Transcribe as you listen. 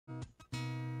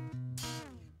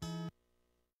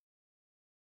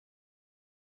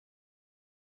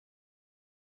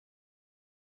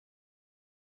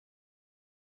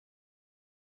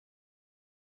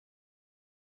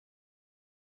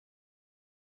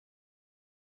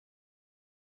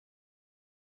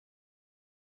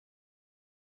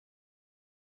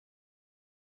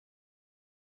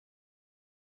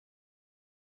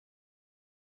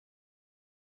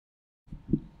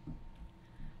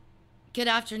Good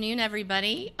afternoon,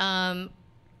 everybody.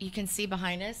 You can see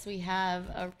behind us, we have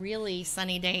a really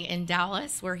sunny day in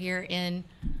Dallas. We're here in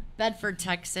Bedford,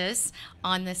 Texas,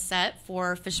 on the set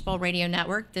for Fishbowl Radio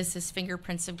Network. This is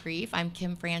Fingerprints of Greif. I'm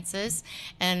Kim Francis,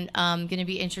 and I'm going to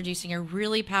be introducing a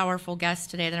really powerful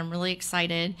guest today that I'm really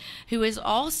excited, who is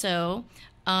also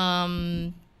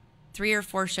 3 or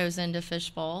 4 shows into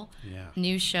Fishbowl,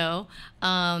 new show.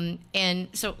 And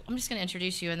so I'm just going to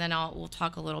introduce you, and then we'll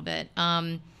talk a little bit.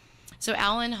 So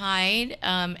Heide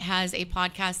has a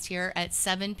podcast here at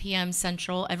 7 p.m.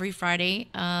 Central every Friday.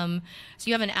 So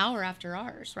you have an hour after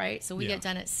ours, right? So we get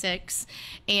done at 6.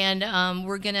 And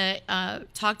we're going to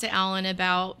talk to Alan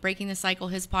about Breaking the Cycle,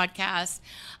 his podcast.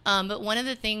 But one of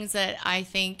the things that I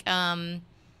think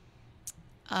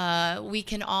we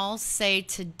can all say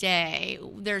today,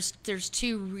 there's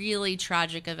 2 really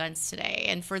tragic events today.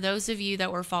 And for those of you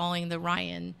that were following the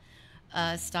Ryan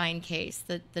Stein case,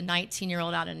 the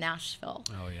 19-year-old out of Nashville.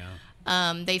 Oh,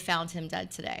 yeah. They found him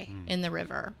dead today in the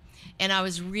river. And I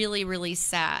was really, really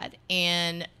sad.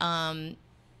 And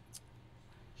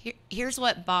here's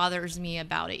what bothers me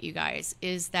about it, you guys,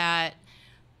 is that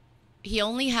he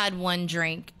only had 1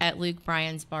 drink at Luke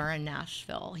Bryan's bar in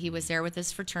Nashville. He was there with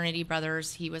his fraternity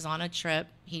brothers. He was on a trip.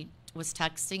 He was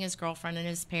texting his girlfriend and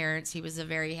his parents. He was a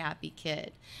very happy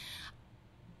kid.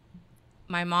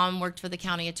 My mom worked for the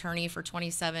county attorney for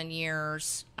 27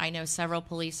 years. I know several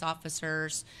police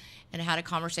officers, and I had a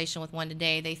conversation with one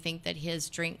today. They think that his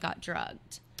drink got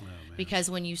drugged. Oh,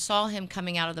 because when you saw him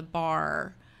coming out of the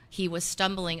bar, he was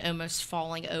stumbling, almost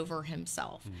falling over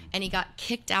himself. And he got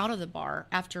kicked out of the bar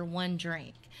after 1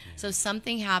 drink. So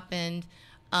something happened,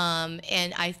 and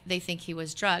they think he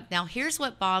was drugged. Now, here's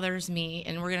what bothers me,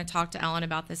 and we're going to talk to Alan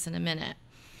about this in a minute.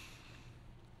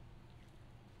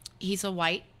 He's a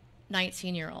white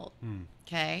 19-year-old,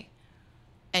 okay?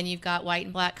 And you've got white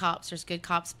and black cops. There's good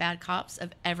cops, bad cops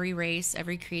of every race,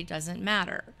 every creed, doesn't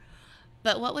matter.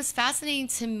 But what was fascinating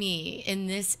to me in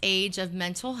this age of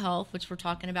mental health, which we're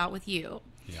talking about with you,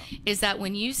 is that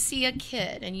when you see a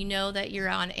kid and you know that you're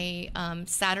on a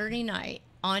Saturday night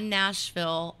on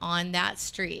Nashville, on that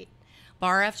street,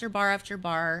 bar after bar after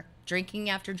bar, drinking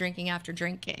after drinking after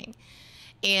drinking,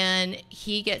 and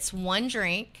he gets 1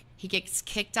 drink, he gets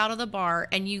kicked out of the bar,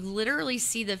 and you literally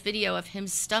see the video of him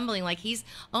stumbling like he's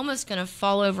almost going to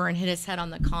fall over and hit his head on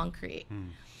the concrete.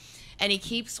 And he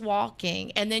keeps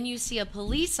walking, and then you see a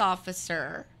police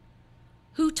officer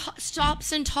who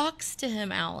stops and talks to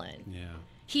him, Alan.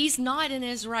 He's not in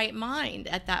his right mind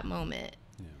at that moment.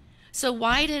 So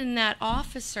why didn't that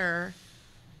officer,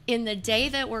 in the day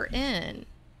that we're in,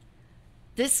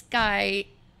 this guy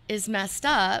is messed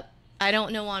up, I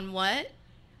don't know on what.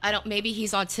 Maybe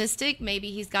he's autistic, maybe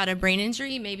he's got a brain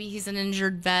injury, maybe he's an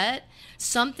injured vet.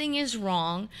 Something is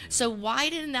wrong. So why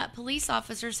didn't that police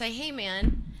officer say, hey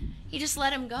man, he just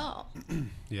let him go?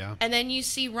 And then you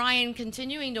see Ryan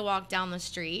continuing to walk down the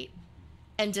street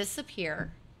and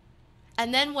disappear.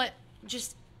 And then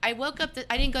I woke up,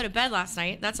 I didn't go to bed last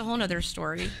night. That's a whole nother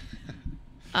story.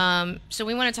 So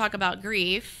we want to talk about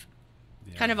grief,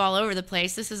 kind of all over the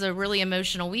place. This is a really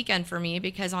emotional weekend for me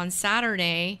because on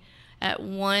Saturday, at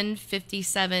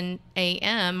 1:57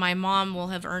 a.m., my mom will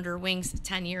have earned her wings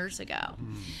 10 years ago.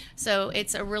 So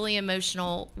it's a really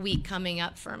emotional week coming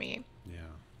up for me.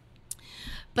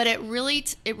 But it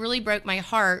really broke my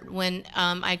heart when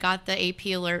I got the AP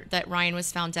alert that Ryan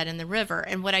was found dead in the river.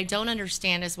 And what I don't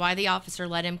understand is why the officer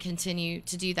let him continue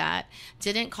to do that,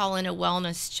 didn't call in a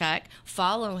wellness check,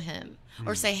 follow him,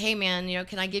 or say, hey man,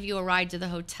 can I give you a ride to the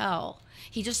hotel?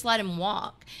 He just let him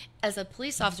walk. As a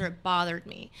police officer, it bothered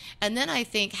me. And then I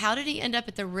think, how did he end up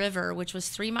at the river, which was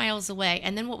 3 miles away?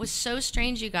 And then what was so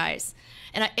strange, you guys,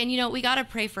 and we got to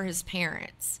pray for his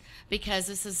parents because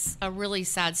this is a really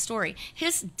sad story.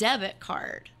 His debit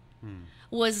card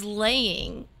was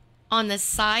laying on the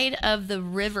side of the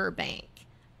riverbank.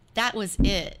 That was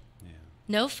it.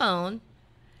 No phone.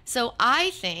 So I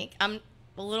think, I'm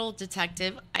a little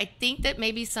detective, I think that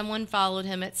maybe someone followed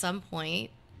him at some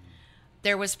point.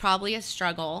 There was probably a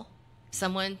struggle.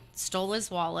 Someone stole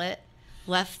his wallet,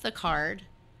 left the card,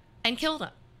 and killed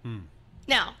him.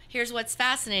 Now, here's what's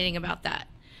fascinating about that.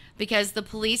 Because the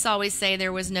police always say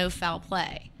there was no foul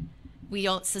play. We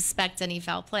don't suspect any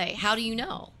foul play. How do you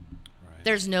know?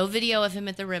 There's no video of him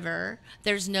at the river.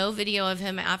 There's no video of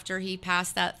him after he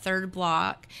passed that 3rd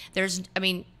block.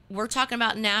 We're talking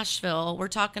about Nashville. We're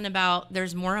talking about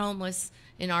there's more homeless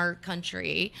in our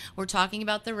country. We're talking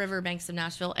about the riverbanks of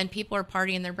Nashville, and people are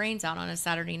partying their brains out on a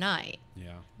Saturday night.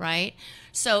 Right?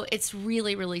 So it's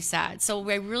really, really sad. So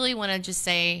I really want to just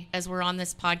say, as we're on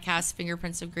this podcast,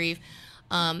 Fingerprints of Greif,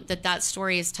 that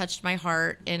story has touched my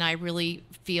heart, and I really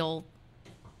feel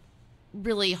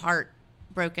really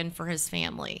heartbroken for his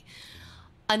family.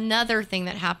 Another thing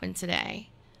that happened today,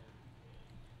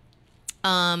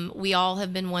 we all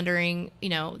have been wondering, you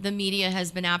know, the media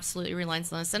has been absolutely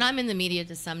relentless, and I'm in the media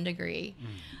to some degree.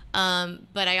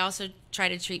 But I also try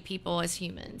to treat people as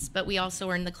humans, but we also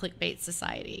are in the clickbait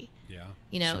society. Yeah.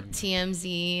 You know, Certainly.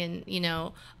 TMZ and, you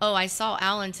know, oh, I saw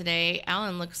Alan today.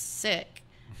 Alan looks sick.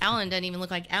 Alan doesn't even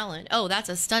look like Alan. Oh, that's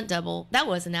a stunt double. That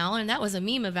wasn't Alan. That was a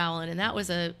meme of Alan, and that was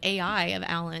a AI of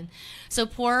Alan. So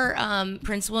poor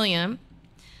Prince William,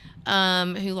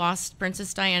 who lost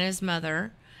Princess Diana's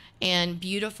mother, and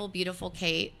beautiful, beautiful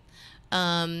Kate.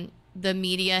 The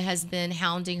media has been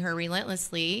hounding her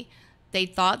relentlessly. They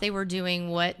thought they were doing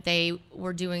what they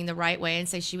were doing the right way and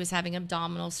say she was having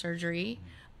abdominal surgery.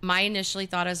 My initially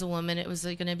thought as a woman it was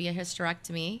going to be a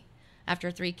hysterectomy after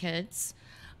 3 kids.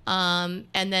 And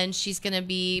then she's going to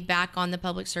be back on the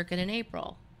public circuit in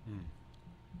April.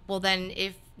 Well, then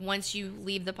once you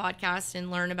leave the podcast and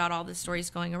learn about all the stories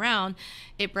going around,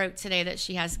 it broke today that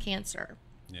she has cancer.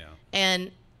 Yeah.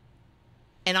 And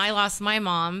I lost my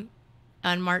mom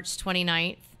on March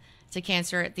 29th to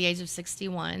cancer at the age of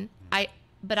 61.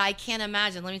 But I can't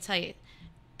imagine, let me tell you,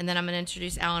 and then I'm going to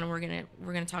introduce Alan and we're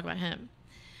going to talk about him.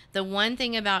 The one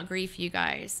thing about grief, you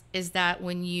guys, is that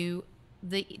when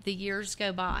the years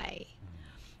go by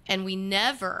and we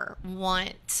never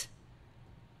want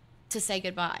to say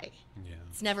goodbye. Yeah.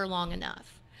 It's never long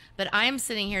enough. But I am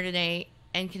sitting here today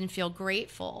and can feel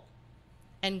grateful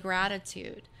and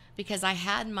gratitude because I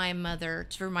had my mother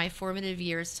through my formative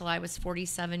years till I was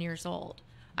 47 years old.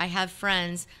 I have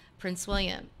friends, Prince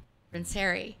William, Prince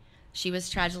Harry. She was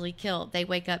tragically killed. They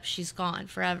wake up, she's gone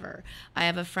forever. I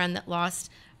have a friend that lost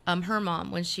her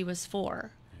mom when she was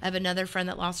 4. I have another friend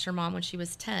that lost her mom when she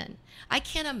was 10. I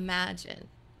can't imagine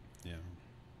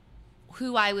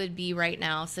who I would be right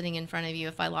now sitting in front of you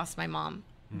if I lost my mom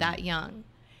that young.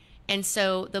 And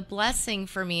so the blessing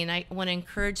for me, and I want to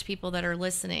encourage people that are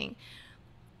listening,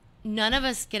 none of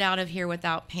us get out of here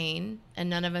without pain, and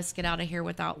none of us get out of here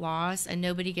without loss, and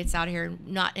nobody gets out of here,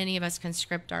 not any of us can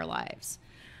script our lives.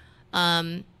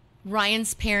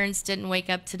 Ryan's parents didn't wake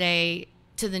up today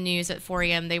to the news at 4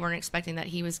 a.m. They weren't expecting that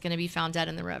he was going to be found dead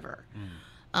in the river.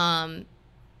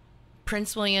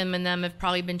 Prince William and them have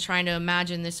probably been trying to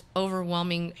imagine this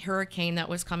overwhelming hurricane that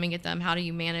was coming at them. How do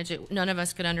you manage it? None of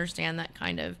us could understand that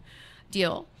kind of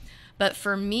deal. But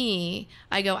for me,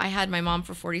 I had my mom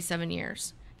for 47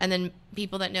 years. And then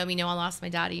people that know me know I lost my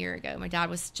dad a year ago. My dad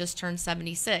was just turned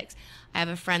 76. I have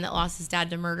a friend that lost his dad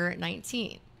to murder at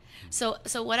 19. So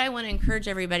what I want to encourage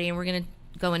everybody, and we're going to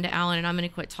go into Alan and I'm going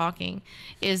to quit talking,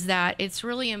 is that it's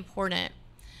really important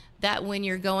that when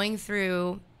you're going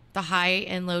through the high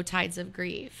and low tides of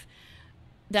grief,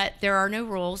 that there are no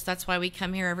rules. That's why we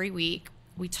come here every week.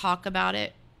 We talk about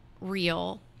it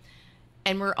real,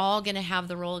 and we're all going to have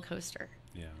the roller coaster.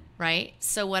 Yeah. Right?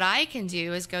 So what I can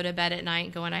do is go to bed at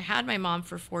night going, I had my mom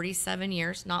for 47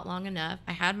 years, not long enough.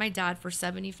 I had my dad for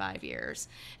 75 years,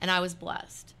 and I was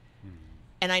blessed.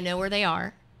 And I know where they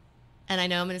are, and I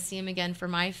know I'm going to see them again for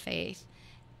my faith.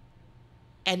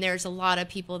 And there's a lot of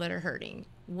people that are hurting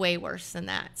way worse than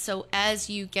that. So as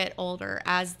you get older,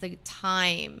 as the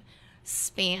time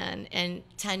span, and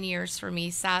 10 years for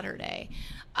me Saturday,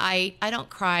 I don't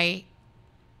cry.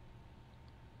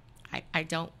 I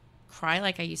don't cry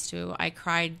like I used to. I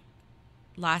cried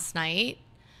last night.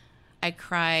 I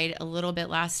cried a little bit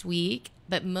last week,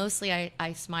 but mostly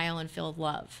I smile and feel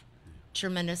love.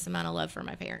 Tremendous amount of love for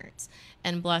my parents,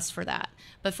 and blessed for that.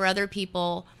 But for other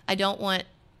people, I don't want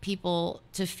people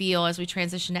to feel, as we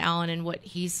transition to Alan and what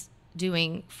he's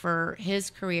doing for his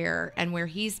career and where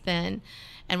he's been,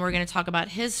 and we're going to talk about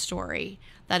his story,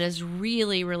 that is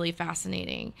really, really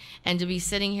fascinating. And to be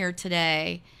sitting here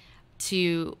today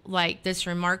to like this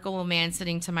remarkable man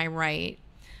sitting to my right,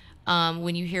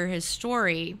 when you hear his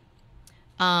story,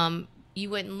 you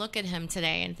wouldn't look at him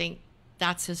today and think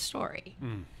that's his story.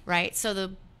 Right? So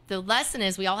the lesson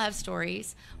is we all have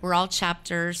stories. We're all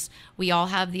chapters. We all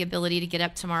have the ability to get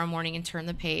up tomorrow morning and turn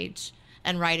the page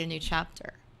and write a new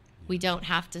chapter. We don't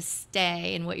have to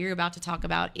stay in what you're about to talk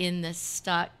about in this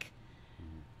stuck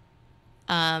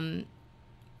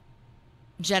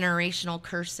generational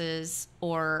curses,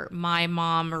 or my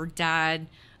mom or dad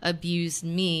abused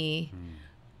me.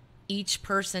 Each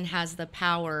person has the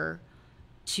power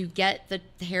to get the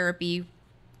therapy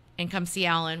and come see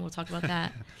Alan. We'll talk about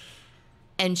that.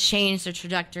 And change the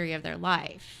trajectory of their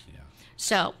life. Yeah.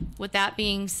 So with that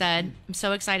being said, I'm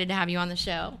so excited to have you on the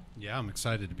show. Yeah, I'm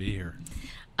excited to be here.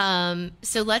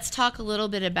 So let's talk a little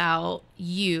bit about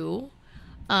you.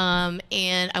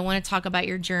 And I want to talk about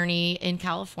your journey in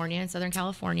California, in Southern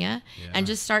California, and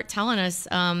just start telling us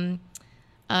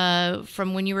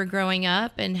from when you were growing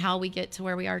up and how we get to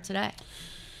where we are today.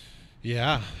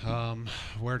 Yeah.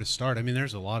 Where to start? I mean,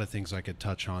 there's a lot of things I could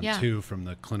touch on too from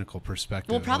the clinical perspective.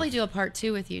 We'll probably do a part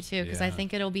 2 with you too, because I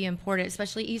think it'll be important,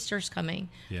 especially Easter's coming.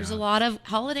 Yeah. There's a lot of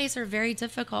holidays are very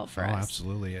difficult for us.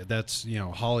 Absolutely. That's,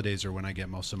 holidays are when I get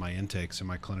most of my intakes in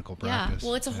my clinical practice. Yeah.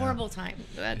 Well, it's a horrible time.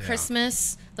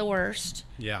 Christmas, the worst.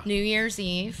 Yeah. New Year's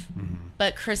Eve,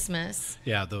 but Christmas.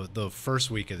 Yeah. The first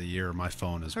week of the year, my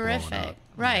phone is horrific. Blowing up.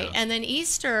 Right. Yeah. And then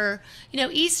Easter,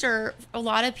 Easter, a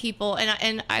lot of people,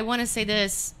 and I want to say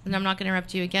this, and I'm not going to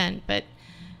interrupt you again, but,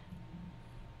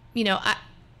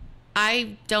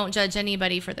 I don't judge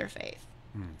anybody for their faith.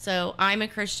 So I'm a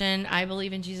Christian. I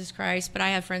believe in Jesus Christ, but I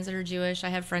have friends that are Jewish. I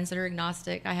have friends that are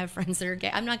agnostic. I have friends that are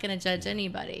gay. I'm not going to judge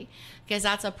anybody because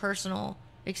that's a personal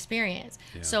experience.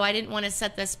 Yeah. So I didn't want to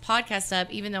set this podcast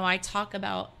up, even though I talk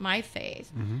about my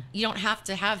faith. You don't have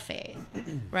to have faith,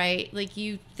 right? Like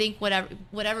you think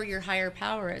whatever your higher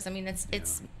power is. I mean,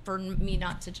 it's for me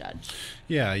not to judge.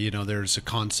 Yeah. There's a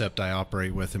concept I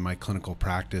operate with in my clinical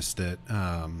practice that,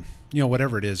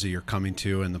 whatever it is that you're coming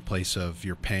to in the place of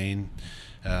your pain,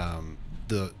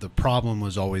 the problem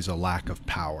was always a lack of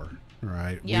power.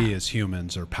 Right. Yeah. We as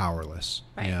humans are powerless,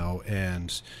 right.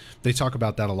 And they talk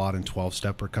about that a lot in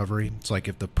 12-step recovery. It's like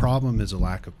if the problem is a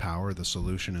lack of power, the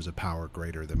solution is a power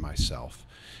greater than myself.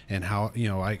 And how,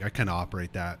 I kind of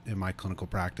operate that in my clinical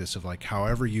practice of like,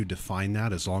 however you define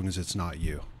that, as long as it's not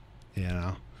you,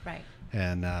 Right.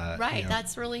 And, right.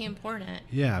 That's really important.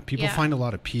 Yeah. People find a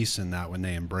lot of peace in that when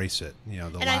they embrace it, the lack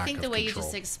of control. And I think the way you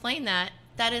just explained that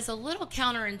is a little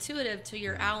counterintuitive to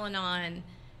your Al-Anon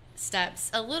steps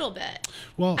a little bit.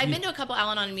 Well, I've been to a couple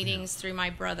Al-Anon meetings through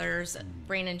my brother's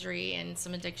brain injury and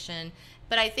some addiction,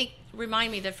 but I think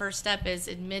remind me the first step is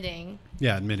admitting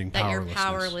that your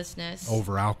powerlessness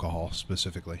over alcohol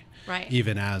specifically, right?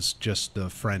 Even as just the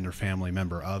friend or family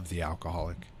member of the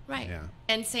alcoholic, right? Yeah.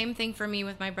 And same thing for me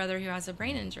with my brother who has a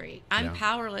brain injury. I'm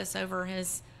powerless over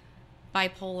his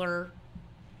bipolar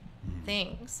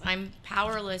things. I'm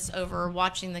powerless over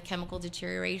watching the chemical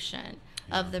deterioration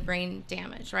of the brain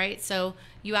damage, right? So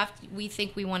we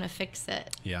think we want to fix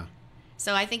it. Yeah.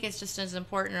 So I think it's just as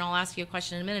important, and I'll ask you a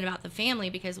question in a minute about the family,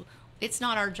 because it's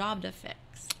not our job to fix.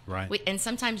 Right. And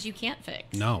sometimes you can't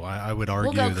fix. No, I would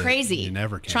argue we'll go crazy you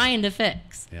never can. Trying to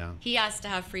fix. Yeah. He has to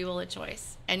have free will of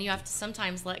choice, and you have to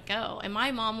sometimes let go. And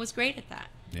my mom was great at that.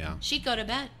 Yeah. She'd go to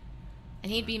bed,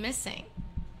 and he'd be missing.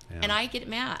 Yeah. And I'd get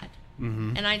mad.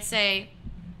 And I'd say,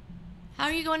 how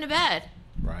are you going to bed?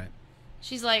 Right.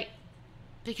 She's like,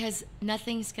 because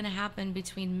nothing's going to happen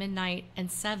between midnight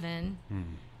and 7,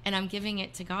 and I'm giving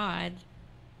it to God,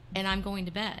 and I'm going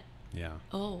to bed. Yeah.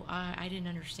 Oh, I didn't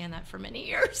understand that for many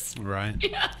years. Right.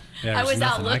 Yeah. Yeah, I was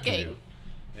out looking.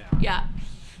 Yeah.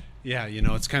 Yeah,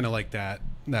 it's kind of like that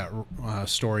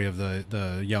story of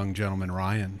the young gentleman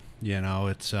Ryan.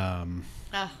 It's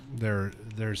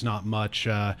there's not much.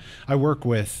 I work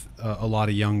with a lot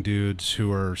of young dudes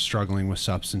who are struggling with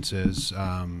substances,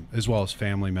 as well as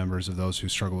family members of those who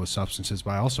struggle with substances.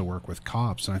 But I also work with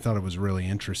cops, and I thought it was really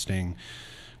interesting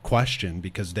question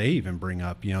because they even bring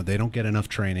up, they don't get enough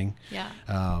training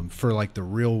for like the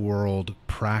real world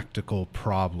practical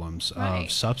problems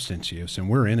of substance use. And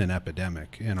we're in an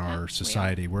epidemic in our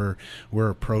society. We're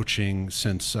approaching,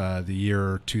 since the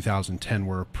year 2010,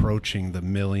 we're approaching the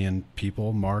 1 million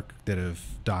people mark that have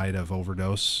died of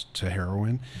overdose to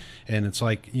heroin. And it's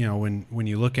like, when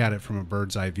you look at it from a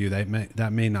bird's eye view,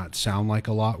 that may not sound like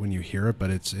a lot when you hear it, but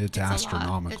it's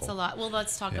astronomical. It's a lot. Well,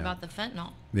 let's talk about the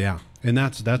fentanyl. Yeah, and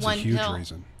that's one a huge pill.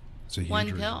 Reason. It's a huge one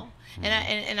reason. Pill.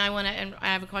 And I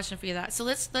have a question for you that. So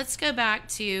let's go back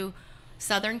to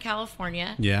Southern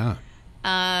California. Yeah.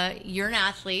 You're an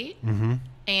athlete.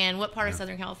 And what part of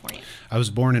Southern California? I was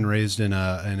born and raised in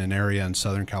an area in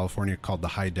Southern California called the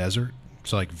High Desert.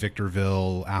 So like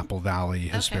Victorville, Apple Valley,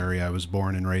 Hesperia. I was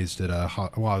born and raised at a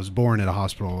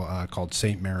hospital called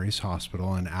St. Mary's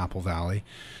Hospital in Apple Valley.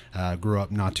 Grew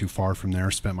up not too far from there.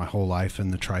 Spent my whole life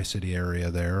in the Tri-City area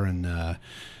there, and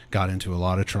got into a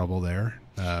lot of trouble there.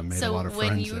 Made a lot of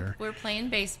friends there. So when you were playing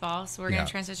baseball, so we're going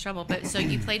to transition trouble, but so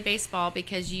you played baseball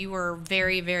because you were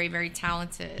very, very, very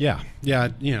talented. Yeah, very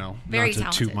not to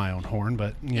talented. Toot my own horn,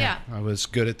 but I was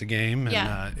good at the game,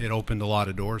 and it opened a lot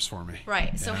of doors for me.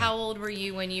 Right. So how old were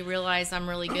you when you realized I'm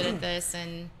really good at this?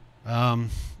 And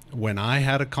when I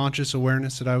had a conscious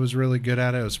awareness that I was really good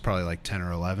at it, it was probably like 10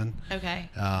 or 11. Okay.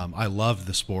 I loved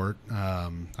the sport.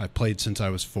 I played since I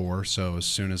was 4, so as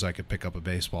soon as I could pick up a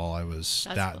baseball, I was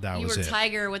that was it. You were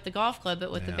Tiger with the golf club,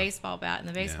 but with the baseball bat and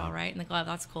the baseball, right? And the glove.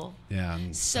 That's cool. Yeah.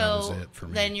 So that was it for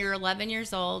me. Then you're 11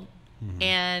 years old,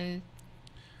 and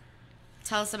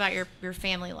tell us about your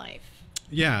family life.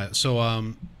 Yeah. So,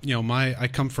 I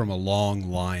come from a long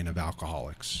line of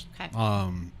alcoholics. Okay.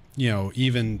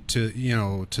 Even to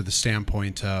the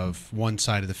standpoint of one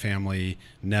side of the family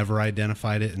never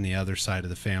identified it, and the other side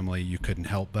of the family, you couldn't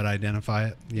help but identify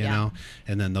it, you know?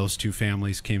 And then those two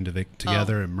families came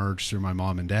together and merged through my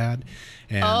mom and dad.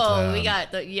 And, you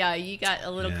got a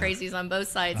little crazies on both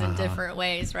sides in different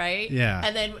ways, right? Yeah.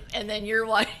 And then your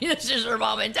wife is just your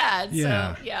mom and dad.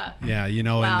 Yeah. So, yeah. Yeah.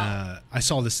 Wow. And I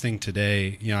saw this thing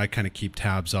today. I kind of keep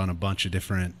tabs on a bunch of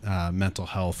different mental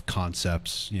health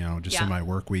concepts, just in my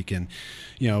work week. And,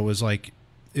 it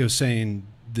was saying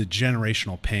the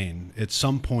generational pain. At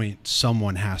some point,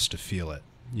 someone has to feel it.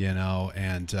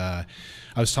 And I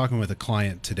was talking with a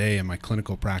client today in my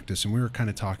clinical practice, and we were kind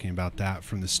of talking about that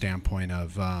from the standpoint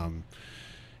of,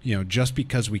 just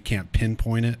because we can't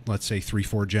pinpoint it, let's say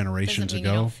 3-4 generations ago,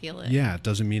 you don't feel it. Yeah, it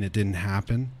doesn't mean it didn't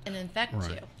happen And infect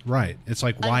you. Right. It's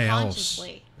like, why else?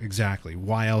 Exactly.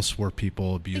 Why else were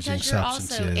people abusing substances?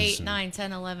 Because you're also 8, 9,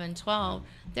 10, 11, 12.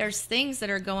 There's things that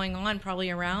are going on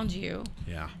probably around you.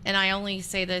 Yeah. And I only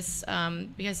say this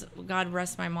because God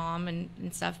rest my mom and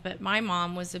stuff, but my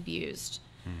mom was abused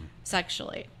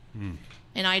sexually.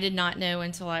 And I did not know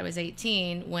until I was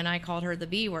 18 when I called her the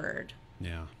B word.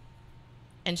 Yeah.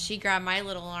 And she grabbed my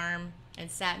little arm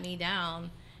and sat me down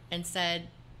and said,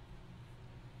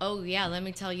 "Oh, yeah, let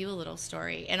me tell you a little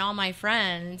story." And all my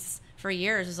friends for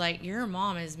years was like, "Your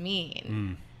mom is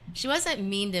mean." She wasn't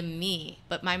mean to me,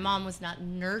 but my mom was not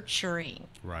nurturing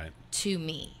to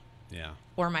me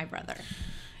or my brother.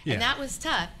 Yeah. And that was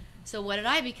tough. So what did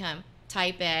I become?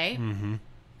 Type A,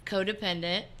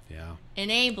 codependent,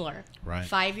 enabler,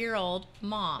 5-year-old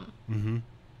mom.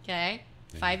 Okay?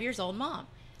 5 years old mom.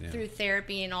 Through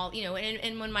therapy and all,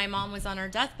 and when my mom was on her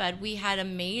deathbed, we had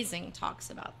amazing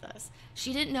talks about this.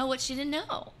 She didn't know what she didn't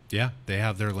know. Yeah, they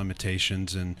have their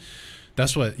limitations, and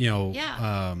that's what,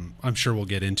 I'm sure we'll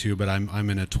get into, but I'm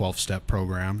in a 12-step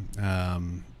program.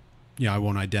 I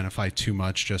won't identify too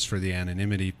much just for the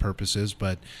anonymity purposes,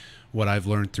 but what I've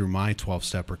learned through my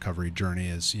 12-step recovery journey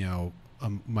is,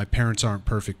 my parents aren't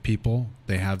perfect people.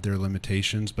 They have their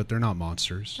limitations, but they're not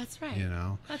monsters. That's right.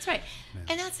 That's right. Yeah.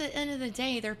 And that's at the end of the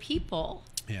day, they're people.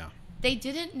 Yeah. They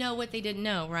didn't know what they didn't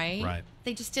know, right? Right.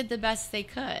 They just did the best they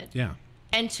could. Yeah.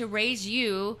 And to raise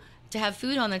you to have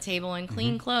food on the table and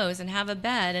clean clothes and have a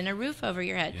bed and a roof over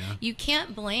your head, you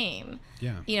can't blame.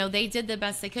 Yeah. They did the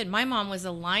best they could. My mom was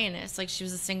a lioness. Like, she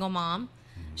was a single mom.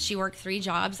 She worked 3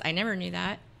 jobs. I never knew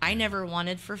that. I never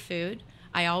wanted for food.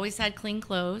 I always had clean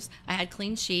clothes. I had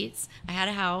clean sheets. I had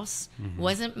a house.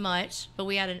 Wasn't much, but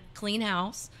we had a clean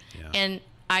house. Yeah. And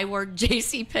I wore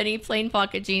JCPenney plain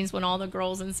pocket jeans when all the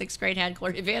girls in 6th grade had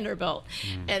Gloria Vanderbilt.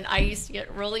 And I used to get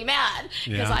really mad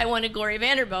because I wanted Gloria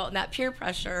Vanderbilt and that peer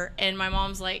pressure. And my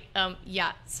mom's like,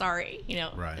 yeah, sorry,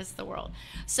 it's the world.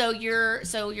 So you're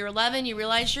 11, you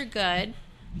realize you're good.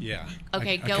 Yeah.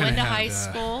 Okay, go into high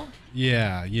school.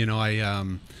 Yeah,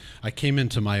 I came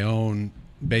into my own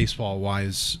baseball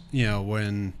wise,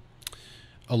 when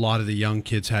a lot of the young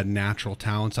kids had natural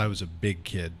talents. I was a big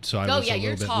kid, so I was a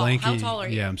little bit tall. lanky. How tall are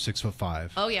you? Yeah, I'm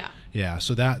 6'5". Oh yeah. Yeah,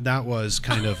 so that was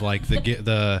kind of like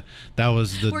that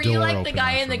was the Were door you like the opener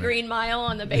guy in for the me. Green Mile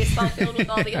on the baseball field with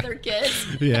all the other kids?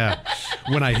 Yeah,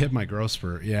 when I hit my growth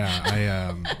spurt,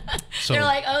 I so they're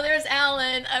like, "Oh, there's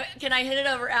Alan. Can I hit it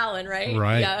over Alan?" Right?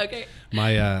 Right. Yeah. Okay.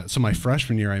 My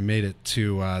freshman year, I made it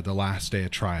to the last day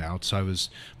of tryouts. So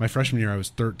my freshman year, I was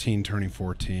 13, turning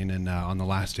 14, and on the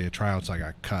last day of tryouts, I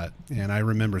got cut. And I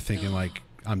remember thinking like,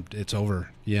 it's over,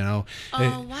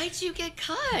 Why'd you get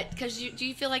cut? Because do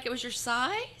you feel like it was your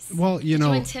size? Well, Did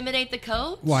you intimidate the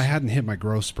coach? Well, I hadn't hit my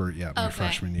growth spurt yet my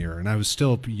freshman year, and I was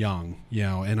still young,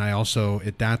 and I also,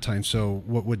 at that time, so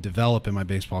what would develop in my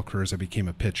baseball career is I became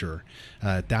a pitcher.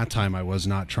 At that time, I was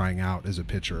not trying out as a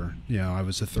pitcher. I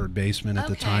was a third baseman at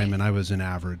the time, and I was an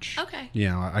average. Okay.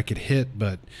 I could hit,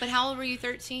 but... But how old were you,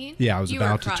 13? Yeah, I was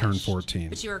about to turn 14.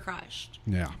 But you were crushed.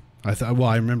 Yeah.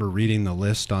 I remember reading the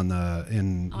list on the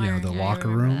locker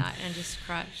room. That and just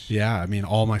crushed. Yeah, I mean,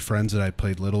 all my friends that I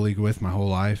played Little League with my whole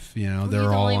life,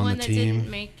 they're all on the team.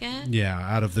 Didn't make it? Yeah,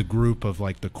 out of the group of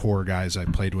like the core guys I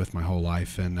played with my whole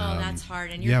life, and that's hard.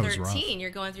 And you're 13.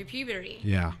 You're going through puberty.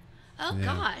 Yeah. Oh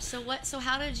gosh. So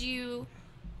how did you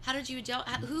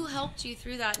who helped you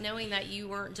through that, knowing that you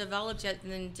weren't developed yet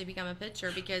and then to become a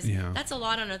pitcher? Because that's a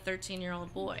lot on a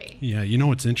 13-year-old boy. Yeah,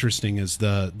 what's interesting is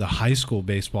the high school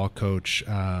baseball coach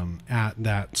at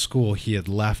that school, he had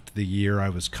left the year I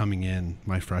was coming in,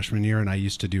 my freshman year, and I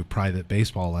used to do private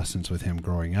baseball lessons with him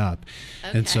growing up.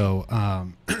 Okay. And so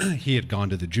he had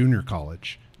gone to the junior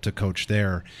college to coach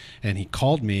there, and he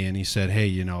called me and he said, "Hey,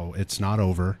 it's not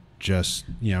over. Just,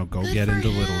 go get into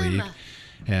Little League."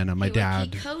 And my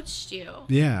dad, he coached you.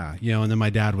 Yeah, you know, and then my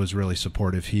dad was really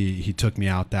supportive. He took me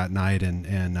out that night,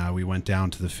 and we went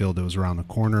down to the field that was around the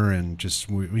corner, and just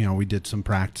we did some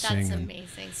practicing. That's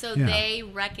amazing. So they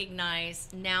recognize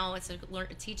now it's a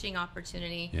teaching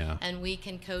opportunity, and we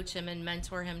can coach him and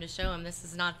mentor him to show him this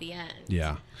is not the end.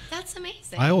 Yeah, that's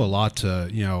amazing. I owe a lot to,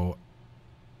 you know,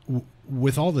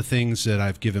 with all the things that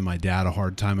I've given my dad a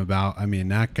hard time about. I mean,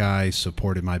 that guy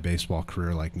supported my baseball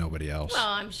career like nobody else. Well,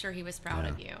 I'm sure he was proud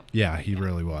of you. Yeah, he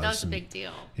really was. That was a big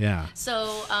deal. Yeah.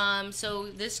 So, so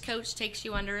this coach takes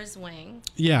you under his wing.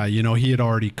 Yeah, you know, he had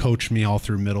already coached me all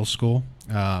through middle school,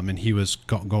 and he was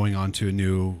going on to a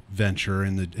new venture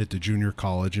at the junior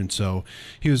college, and so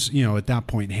he was, you know, at that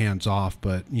point hands off,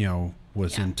 but you know,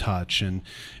 was in touch, and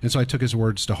so I took his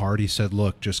words to heart. He said,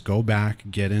 "Look, just go back,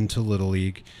 get into Little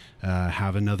League,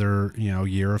 have another, you know,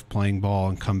 year of playing ball,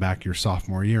 and come back your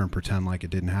sophomore year and pretend like it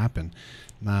didn't happen."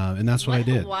 And that's what I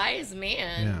did. What a wise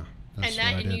man. Yeah.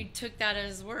 And you took that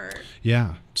as his word.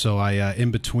 Yeah. So I,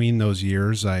 in between those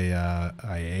years, I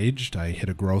aged. I hit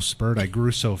a growth spurt. I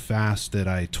grew so fast that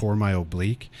I tore my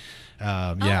oblique.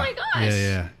 Oh my gosh.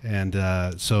 Yeah.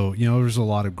 And so, you know, there was a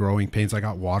lot of growing pains. I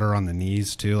got water on the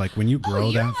knees too. Like when you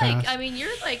grow that fast. I mean, you're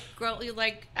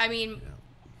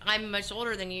I'm much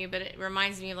older than you, but it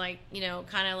reminds me of, like, you know,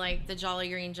 kind of like the Jolly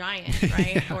Green Giant,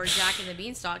 right? Or Jack and the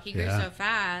Beanstalk. He grew so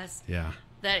fast. Yeah.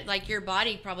 That, like, your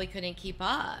body probably couldn't keep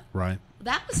up. Right.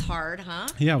 That was hard, huh?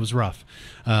 Yeah, it was rough.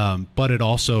 But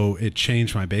it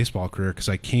changed my baseball career, because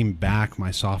I came back my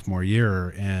sophomore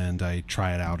year and I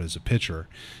tried out as a pitcher,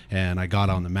 and I got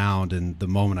on the mound. And the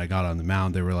moment I got on the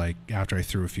mound, they were like, after I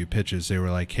threw a few pitches, they were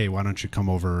like, "Hey, why don't you come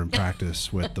over and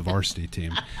practice with the varsity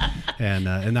team?" And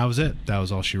that was it. That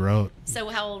was all she wrote. So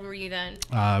how old were you then?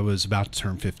 I was about to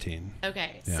turn 15.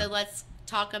 Okay. Yeah. So let's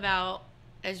talk about,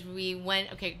 as we went,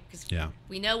 because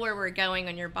we know where we're going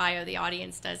on your bio, the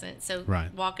audience doesn't. So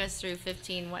walk us through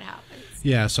 15, what happens?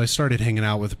 Yeah, so I started hanging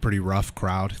out with a pretty rough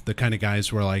crowd. The kind of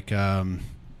guys were like,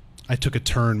 I took a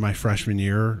turn my freshman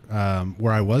year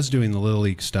where I was doing the Little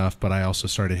League stuff, but I also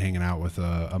started hanging out with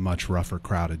a much rougher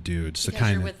crowd of dudes.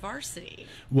 Because you're with varsity.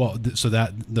 Well, so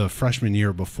that the freshman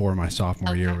year before my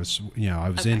sophomore year was, you know, I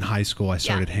was in high school. I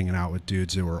started hanging out with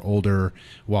dudes that were older,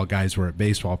 while guys were at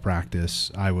baseball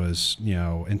practice. I was, you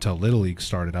know, until Little League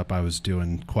started up, I was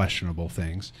doing questionable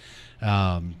things.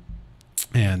 And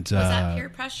was that peer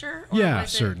pressure? Or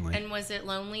certainly. And was it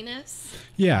loneliness?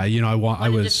 Yeah, you know, I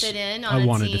wanted to fit in on I a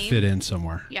wanted team? to fit in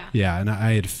somewhere. Yeah, and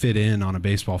I had fit in on a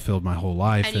baseball field my whole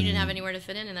life. And you didn't have anywhere to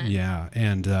fit in that. Yeah,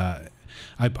 and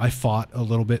I fought a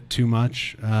little bit too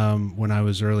much when I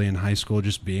was early in high school,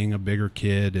 just being a bigger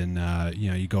kid. And,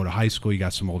 you know, you go to high school, you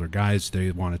got some older guys,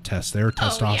 they want to test their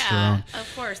testosterone. Yeah,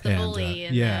 of course, the bully.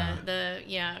 And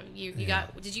you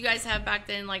got, did you guys have back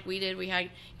then, like we did, you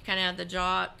kind of had the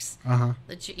jocks,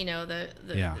 you know,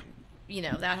 you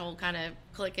know, that whole kind of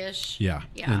cliquish. Yeah.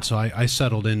 And so I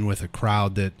settled in with a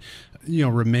crowd that, you know,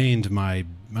 remained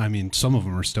some of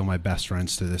them are still my best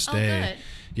friends to this day. Good.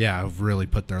 Yeah, have really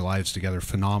put their lives together,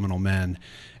 phenomenal men.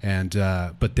 And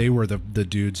but they were the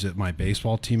dudes that my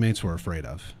baseball teammates were afraid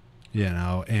of, you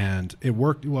know. And it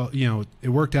worked well, you know, it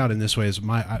worked out in this way. As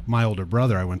my older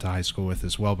brother I went to high school with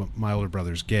as well, but my older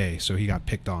brother's gay, so he got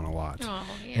picked on a lot. Oh,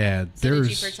 yeah. And so did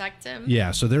you protect him?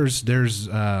 Yeah, so there's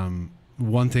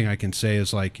one thing I can say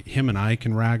is, like, him and I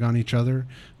can rag on each other,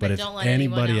 but if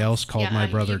anybody else called my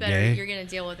brother gay, you're going to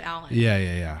deal with Alan.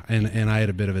 Yeah. And I had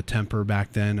a bit of a temper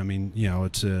back then. I mean, you know,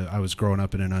 I was growing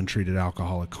up in an untreated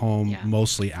alcoholic home,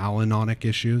 mostly Al-Anonic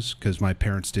issues, because my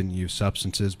parents didn't use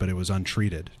substances, but it was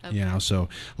untreated. You know, so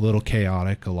a little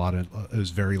chaotic, it was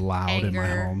very loud in my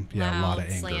home. Yeah, a lot of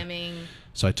anger. Slamming.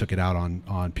 So I took it out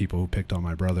on people who picked on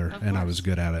my brother, and I was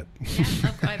good at it.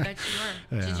 Yeah, I bet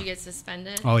you were. Did you get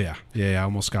suspended? Oh, yeah. I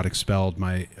almost got expelled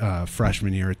my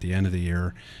freshman year at the end of the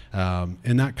year.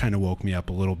 And that kind of woke me up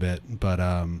a little bit. But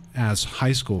as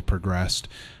high school progressed,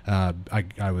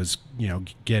 I was, you know,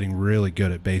 getting really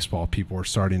good at baseball. People were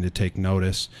starting to take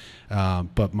notice.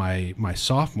 But my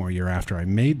sophomore year, after I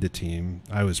made the team,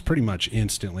 I was pretty much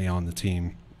instantly on the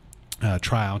team.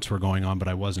 Tryouts were going on, but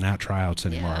I wasn't at tryouts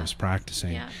anymore. I was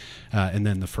practicing. And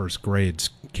then the first grades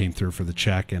came through for the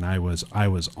check, and I was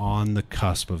on the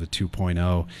cusp of a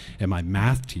 2.0, and my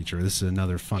math teacher, this is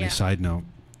another funny side note,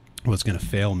 was going to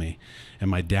fail me.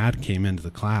 And my dad came into the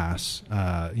class,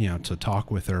 you know, to talk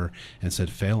with her, and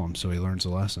said, fail him so he learns a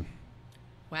lesson.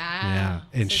 Wow. Yeah.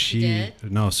 And so she did?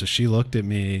 so she looked at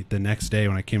me the next day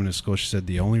when I came into school. She said,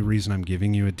 the only reason I'm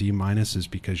giving you a D- is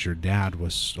because your dad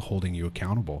was holding you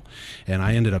accountable. And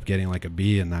I ended up getting like a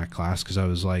B in that class because I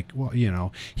was like, well, you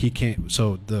know, he can't.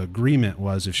 So the agreement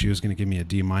was if she was going to give me a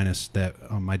D- that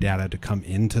my dad had to come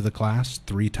into the class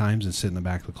 3 times and sit in the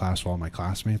back of the class while my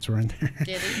classmates were in there.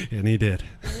 Did he? And he did.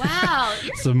 Wow.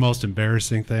 It's the most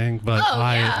embarrassing thing. But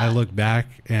I look back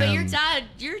and. But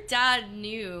your dad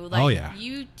knew, like, oh, yeah.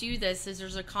 you do this is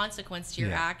there's a consequence to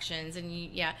your actions, and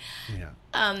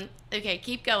okay,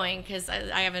 keep going, because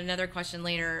I have another question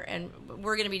later, and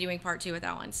we're going to be doing part 2 with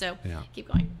that one, so keep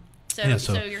going.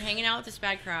 So you're hanging out with this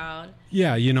bad crowd.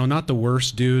 Yeah, you know, not the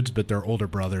worst dudes, but their older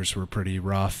brothers were pretty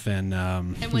rough. And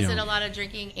was it a lot of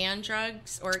drinking and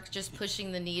drugs, or just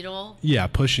pushing the needle? Yeah,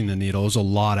 pushing the needle. It was a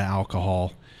lot of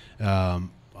alcohol.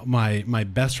 My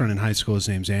best friend in high school, his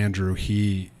name's Andrew.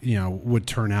 He, you know, would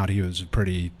turn out he was a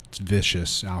pretty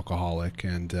vicious alcoholic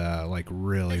and like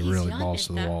really balls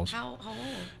to the walls. How old?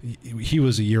 He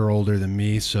was a year older than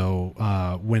me, so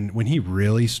when he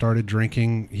really started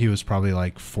drinking, he was probably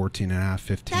like 14 and a half,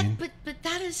 15. But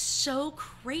that is so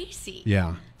crazy.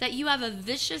 Yeah. That you have a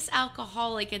vicious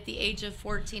alcoholic at the age of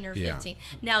 14 or 15. Yeah.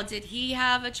 Now, did he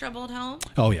have a troubled home?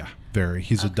 Oh, yeah, very.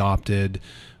 He's adopted,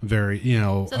 very, you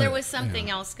know. So there was something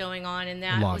else going on, and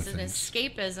that was an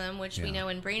escapism, which we know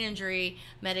in brain injury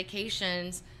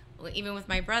medications, even with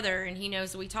my brother, and he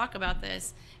knows we talk about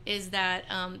this, is that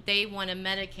they want to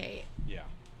medicate. Yeah.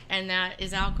 And that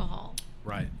is alcohol.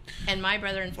 Right. And my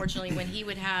brother, unfortunately, when he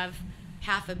would have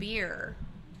half a beer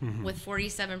with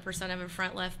 47% of a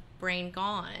front left brain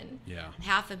gone,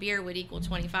 half a beer would equal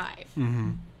 25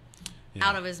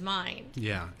 out of his mind.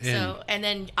 Yeah. And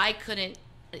then I couldn't,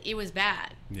 it was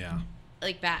bad. Yeah.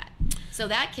 Like bad. So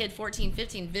that kid, 14,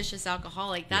 15, vicious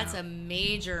alcoholic, that's a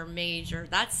major,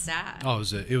 that's sad. Oh,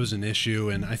 it was an issue,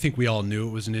 and I think we all knew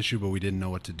it was an issue, but we didn't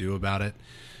know what to do about it.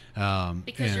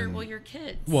 Because you're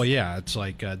kids. Well, yeah, it's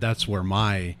like that's where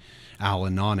my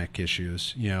Al-Anonic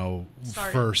issues, you know,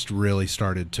 first really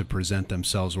started to present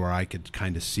themselves, where I could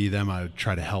kind of see them. I would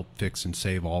try to help fix and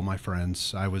save all my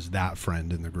friends. I was that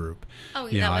friend in the group. Oh,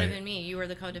 that would have been me. You were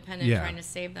the codependent trying to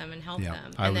save them and help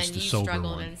them. And then you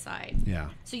struggled inside. Yeah.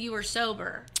 So you were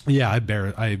sober. Yeah,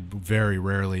 I very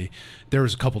rarely. There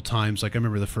was a couple times, like I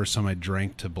remember the first time I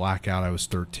drank to blackout, I was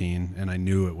 13, and I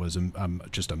knew it was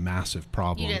just a massive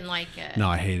problem. You didn't like it? No,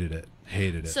 I hated it.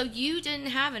 Hated it. So you didn't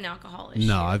have an alcohol issue?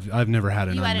 No, I've never had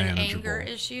an unmanageable. You had an anger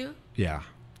issue? Yeah.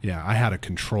 I had a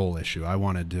control issue. I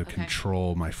wanted to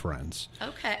control my friends.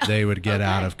 Okay. They would get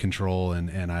out of control,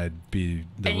 and I'd be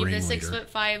the ringleader. And the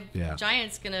 6'5"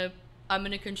 giant's I'm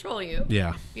gonna control you.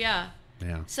 Yeah. Yeah.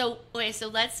 Yeah. So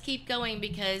let's keep going,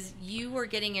 because you were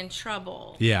getting in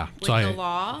trouble. Yeah. With the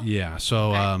law. Yeah.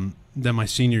 So then my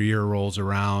senior year rolls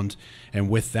around, and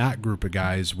with that group of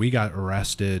guys, we got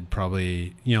arrested,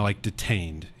 probably, you know, like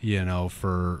detained, you know,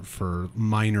 for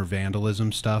minor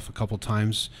vandalism stuff a couple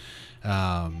times.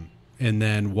 And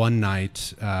then one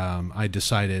night, I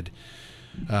decided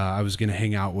I was going to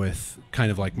hang out with kind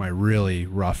of like my really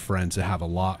rough friends that have a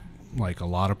lot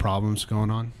of problems going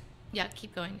on. Yeah,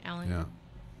 keep going, Alan. Yeah.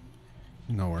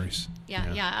 No worries. Yeah.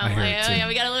 We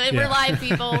got to live. We're live,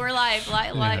 people. We're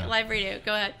live radio.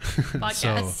 Go ahead.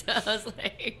 Podcast. So, I was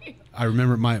like, I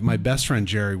remember my best friend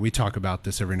Jerry. We talk about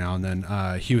this every now and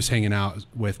then. He was hanging out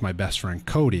with my best friend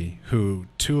Cody, who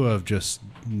two of just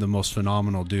the most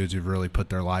phenomenal dudes who've really put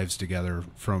their lives together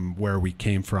from where we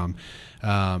came from.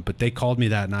 But they called me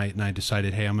that night, and I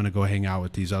decided, hey, I'm going to go hang out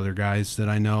with these other guys that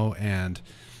I know, and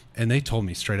they told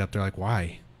me straight up, they're like,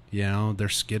 why? You know, they're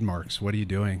skid marks. What are you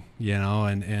doing? You know,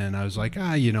 and I was like,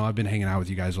 you know, I've been hanging out with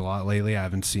you guys a lot lately. I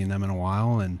haven't seen them in a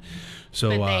while. And so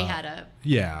but they had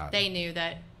they knew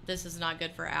that this is not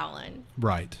good for Alan.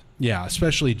 Right. Yeah,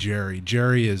 especially Jerry.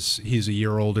 He's a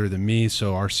year older than me,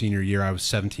 so our senior year I was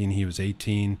 17, he was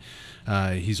 18.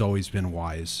 He's always been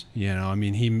wise. You know, I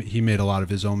mean, he made a lot of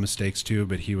his own mistakes too,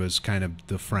 but he was kind of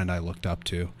the friend I looked up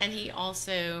to. And he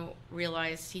also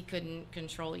realized he couldn't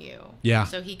control you. Yeah.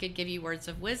 So he could give you words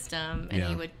of wisdom, and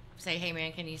he would say, hey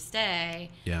man, can you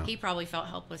stay? Yeah. He probably felt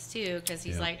helpless too, because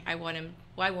he's like, I want him,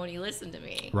 why won't he listen to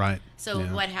me? Right. So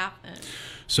what happened?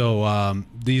 So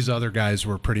these other guys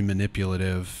were pretty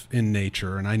manipulative in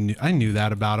nature, and I knew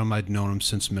that about them. I'd known them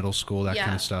since middle school, that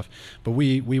kind of stuff. But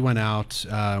we went out,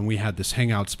 and we had this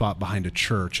hangout spot behind a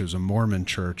church. It was a Mormon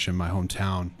church in my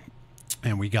hometown,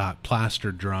 and we got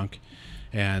plastered drunk.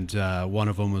 And one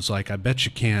of them was like, I bet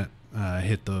you can't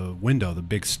hit the window, the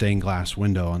big stained glass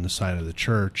window on the side of the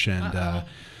church. And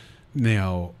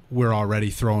we're already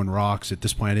throwing rocks. At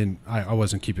this point, I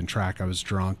wasn't keeping track. I was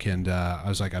drunk, and I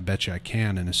was like, I bet you I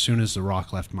can. And as soon as the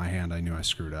rock left my hand, I knew I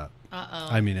screwed up.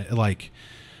 I mean,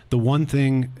 the one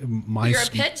thing, you're a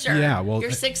pitcher. Yeah, well,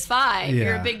 you're 6'5".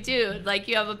 You're a big dude. Like,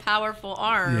 you have a powerful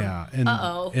arm. Yeah,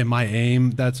 and my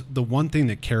aim. That's the one thing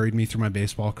that carried me through my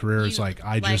baseball career. Is like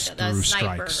I just threw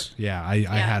strikes. Yeah, I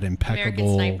had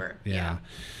impeccable. American sniper. Yeah.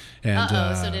 And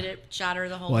so did it shatter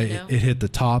the whole window? It hit the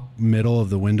top middle of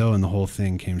the window, and the whole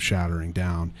thing came shattering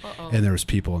down. And there was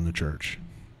people in the church,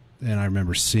 and I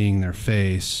remember seeing their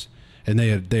face. And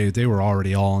they were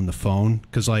already all on the phone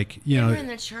because, like, they were in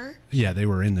the church. Yeah, they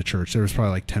were in the church. There was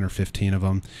probably like 10 or 15 of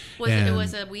them. It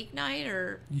was a weeknight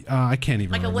or I can't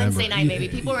even remember. Like a Wednesday night, maybe.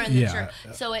 People were in the church,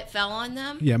 so it fell on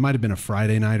them. Yeah, it might have been a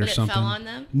Friday night or something. It fell on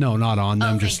them? No, not on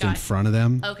them, just in front of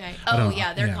them. Okay. Oh,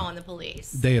 yeah, they're calling the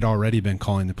police. They had already been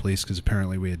calling the police because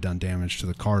apparently we had done damage to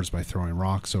the cars by throwing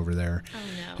rocks over there.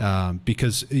 Oh no.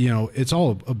 Because it's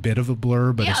all a bit of a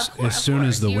blur, but as soon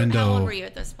as the window. How old were you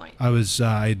at this point?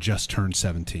 I had just turned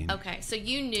 17. Okay, so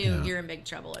you knew you're in big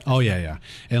trouble. Oh yeah,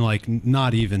 and like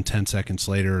not even 10 seconds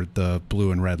later, the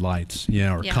blue and red lights,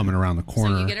 are coming around the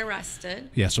corner. So you get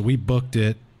arrested. Yeah, so we booked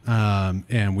it,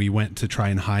 and we went to try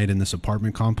and hide in this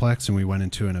apartment complex, and we went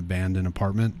into an abandoned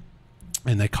apartment,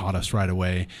 and they caught us right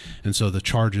away. And so the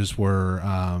charges were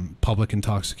public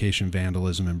intoxication,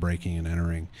 vandalism, and breaking and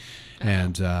entering,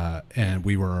 and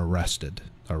we were arrested,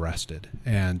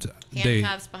 and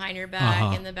handcuffs behind your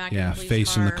back in the back of the police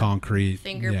face car, in the concrete,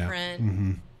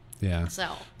 fingerprint,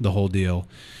 so the whole deal.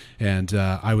 And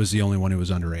I was the only one who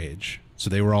was underage, so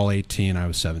they were all 18. I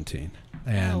was 17,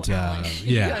 and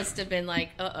you must have been like,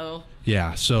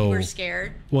 yeah. So you were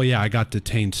scared. Well, yeah, I got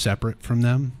detained separate from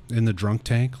them in the drunk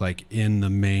tank, like in the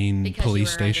main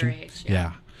police station. Underage,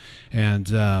 yeah. And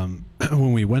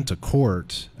when we went to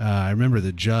court, I remember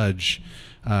the judge.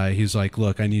 He's like,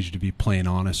 look, I need you to be plain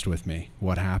honest with me.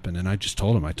 What happened? And I just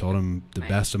told him. I told him the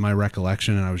best of my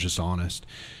recollection, and I was just honest.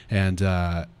 And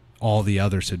all the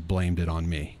others had blamed it on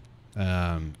me.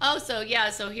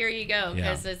 So here you go,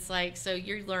 because it's like, so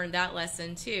you learned that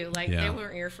lesson too. Like they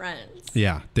weren't your friends.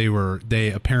 Yeah,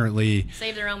 they apparently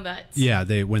saved their own butts. Yeah,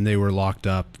 when they were locked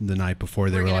up the night before,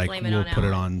 they were like, we'll put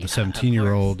it on the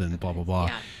 17-year-old and blah blah blah.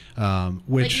 Yeah.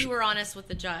 Which, but you were honest with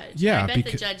the judge. Yeah, I bet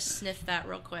the judge sniffed that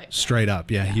real quick. Straight up,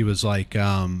 he was like,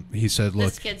 he said, look,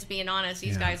 this kid's being honest.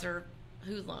 These guys are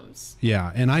hoodlums.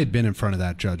 Yeah, and I had been in front of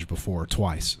that judge before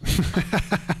twice.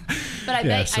 But I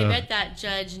bet that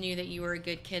judge knew that you were a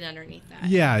good kid underneath that.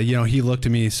 Yeah, he looked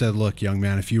at me and said, look, young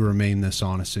man, if you remain this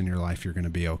honest in your life, you're going to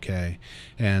be okay.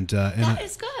 And that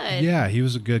is good. Yeah, he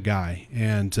was a good guy.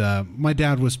 And my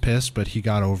dad was pissed, but he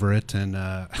got over it, and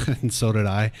and so did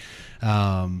I.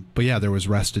 But yeah, there was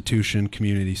restitution,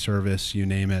 community service, you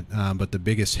name it. But the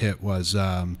biggest hit was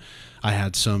I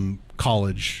had some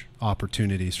college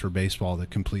opportunities for baseball that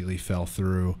completely fell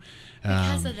through.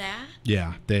 Because of that?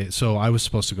 Yeah. So I was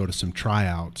supposed to go to some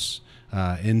tryouts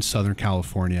in Southern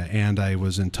California, and I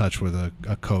was in touch with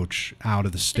a coach out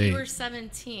of the state. You were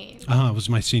 17. It was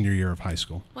my senior year of high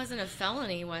school. Wasn't a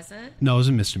felony, was it? No, it was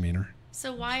a misdemeanor.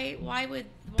 So why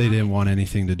they didn't want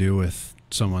anything to do with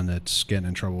someone that's getting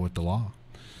in trouble with the law.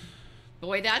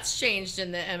 Boy, that's changed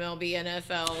in the MLB,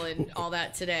 NFL, and all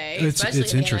that today. It's especially in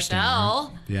the interesting, NFL.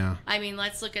 Right? Yeah. I mean,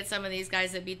 let's look at some of these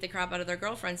guys that beat the crap out of their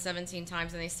girlfriends 17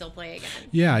 times and they still play again.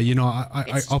 Yeah,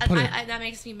 I'll put it. That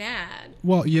makes me mad.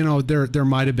 Well, there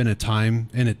might have been a time,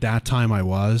 and at that time I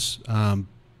was.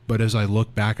 But as I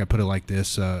look back, I put it like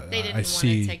this: they didn't want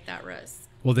to take that risk.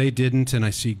 Well, they didn't, and I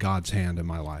see God's hand in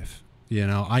my life.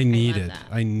 I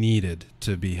needed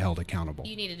to be held accountable.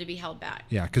 You needed to be held back.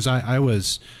 Yeah, because I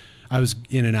was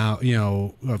in and out,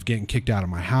 of getting kicked out of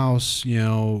my house.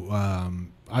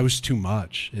 I was too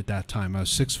much at that time. I was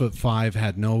 6'5",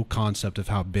 had no concept of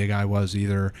how big I was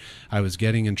either. I was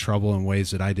getting in trouble in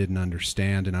ways that I didn't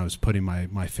understand, and I was putting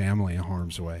my family in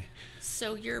harm's way.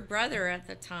 So your brother at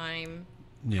the time,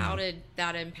 how did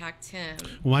that impact him?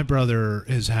 Well, my brother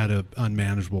has had an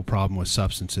unmanageable problem with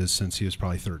substances since he was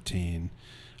probably 13.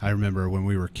 I remember when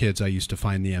we were kids, I used to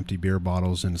find the empty beer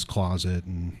bottles in his closet,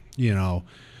 and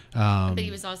but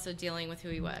he was also dealing with who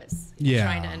he was.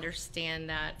 Trying to understand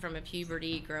that from a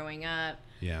puberty, growing up.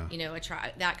 Yeah.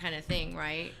 That kind of thing,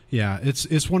 right? Yeah,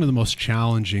 it's one of the most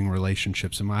challenging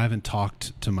relationships. I haven't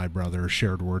talked to my brother,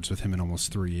 shared words with him in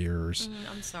almost 3 years.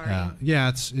 I'm sorry. Yeah,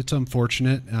 it's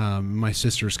unfortunate. My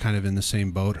sister's kind of in the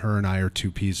same boat. Her and I are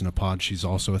two peas in a pod. She's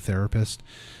also a therapist.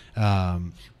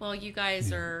 Well, you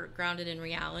guys are grounded in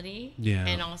reality, Yeah.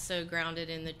 and also grounded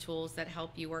in the tools that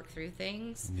help you work through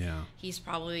things. Yeah. He's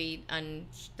probably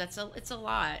it's a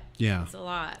lot. Yeah. It's a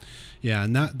lot. Yeah,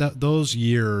 and those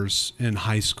years in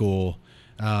high school,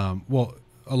 well,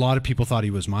 a lot of people thought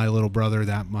he was my little brother.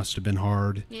 That must have been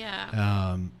hard.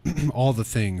 Yeah. All the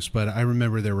things, but I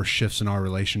remember there were shifts in our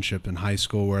relationship in high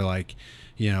school where, like,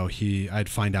 you know, I'd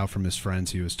find out from his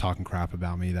friends he was talking crap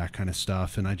about me, that kind of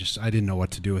stuff, and I didn't know what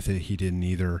to do with it. He didn't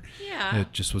either. Yeah.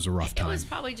 It just was a rough time. It was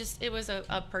probably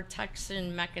a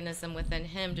protection mechanism within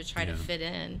him to try to fit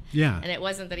in. Yeah. And it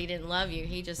wasn't that he didn't love you.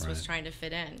 He just was trying to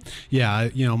fit in. Yeah.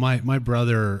 You know, my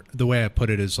brother, the way I put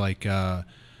it is like,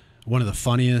 one of the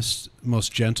funniest,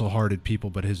 most gentle-hearted people,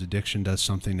 but his addiction does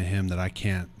something to him that I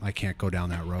can't go down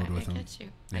that road with him.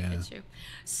 I get you.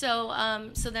 So,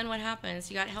 so then what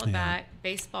happens? You got held back.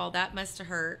 Baseball, that must have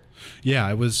hurt. Yeah,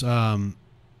 it was.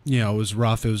 You know, it was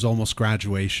rough. It was almost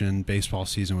graduation. Baseball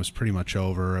season was pretty much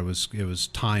over. It was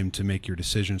time to make your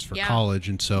decisions for college.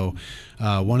 And so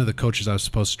one of the coaches I was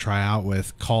supposed to try out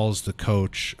with calls the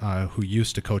coach who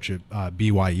used to coach at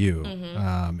BYU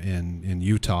in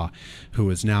Utah, who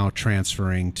is now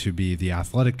transferring to be the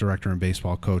athletic director and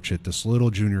baseball coach at this little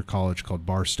junior college called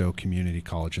Barstow Community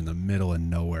College in the middle of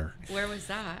nowhere. Where was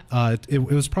that? It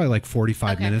was probably like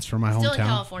 45 minutes from my hometown. Still in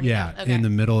California. Yeah, in the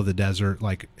middle of the desert.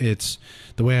 Like, it's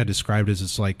the way I described it is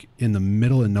it's like in the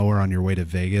middle of nowhere on your way to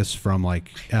Vegas from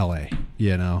like LA,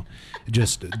 you know,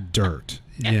 just dirt,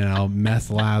 you know, meth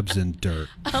labs and dirt.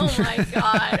 Oh my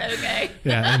God. Okay.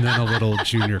 Yeah. And then a little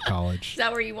junior college. Is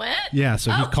that where you went? Yeah.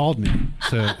 So he called me.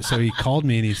 So he called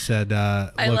me and he said,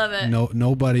 I love it.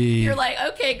 Nobody. You're like,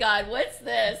 okay, God, what's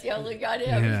this? You know, look at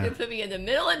him. He's going to put me in the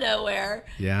middle of nowhere.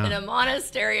 Yeah. In a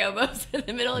monastery almost in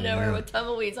the middle of nowhere with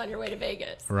tumbleweeds on your way to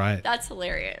Vegas. Right. That's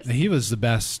hilarious. He was the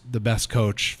best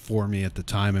coach for me at the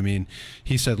time. I mean,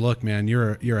 he said, "Look, man,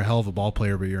 you're a hell of a ball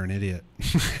player, but you're an idiot."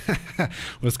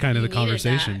 Was kind of the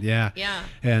conversation. Yeah.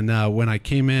 And when I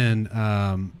came in,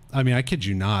 I mean, I kid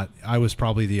you not, I was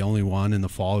probably the only one in the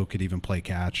fall who could even play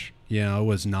catch. You know, it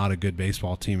was not a good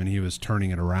baseball team, and he was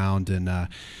turning it around. And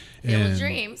Field of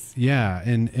dreams. Yeah,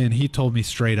 and he told me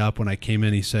straight up when I came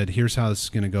in, he said, "Here's how this is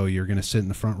going to go. You're going to sit in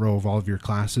the front row of all of your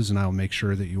classes, and I'll make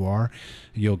sure that you are.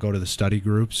 You'll go to the study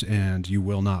groups, and you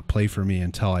will not play for me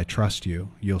until I trust you.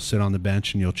 You'll sit on the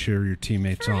bench, and you'll cheer your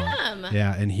teammates on."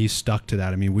 Yeah, and he stuck to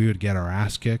that. I mean, we would get our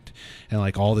ass kicked, and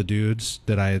like all the dudes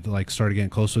that I had like started getting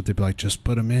close with, they'd be like, "Just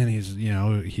put him in. He's, you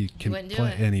know, he can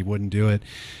play," and he wouldn't do it.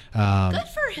 Good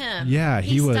for him. Yeah,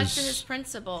 he was stuck to his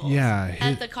principles. Yeah,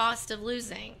 at the cost of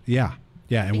losing. Yeah,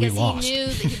 and because we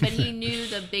lost. But he knew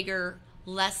the bigger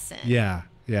lesson. Yeah,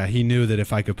 he knew that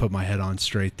if I could put my head on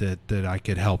straight, that I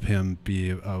could help him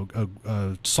be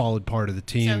a solid part of the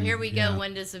team. So here we go.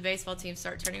 When does the baseball team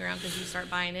start turning around because you start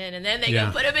buying in, and then they go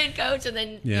put him in coach, and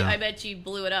then I bet you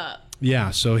blew it up.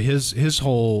 Yeah. So his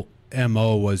whole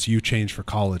MO was, you change for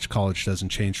college. College doesn't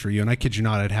change for you. And I kid you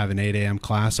not, I'd have an 8 a.m.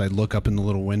 class. I'd look up in the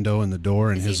little window in the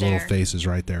door, and his little face is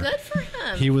right there. Good for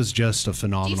him. He was just a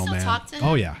phenomenal man. Do you still talk to him?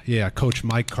 Oh, yeah. Coach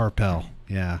Mike Carpel.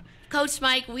 Yeah. Coach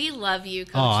Mike, we love you,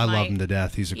 Coach Mike. I love him to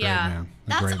death. He's a great man.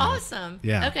 That's awesome. Man.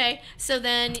 Yeah. Okay. So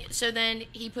then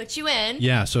he puts you in.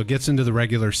 Yeah. So it gets into the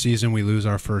regular season. We lose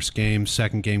our first game.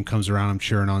 Second game comes around. I'm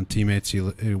cheering on teammates.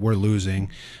 We're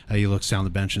losing. He looks down the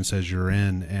bench and says, "You're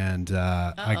in." And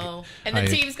and the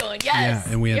team's going, yes.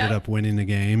 Yeah. And we ended up winning the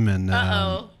game. And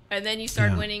and then you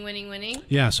start winning.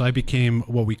 Yeah, so I became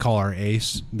what we call our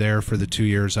ace there for the 2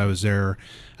 years I was there.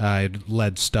 I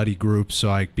led study groups, so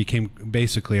I became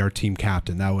basically our team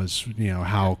captain. That was,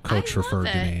 how Coach referred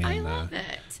to me. I love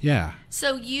it. Yeah.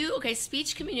 So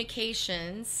speech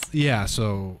communications. Yeah.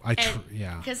 So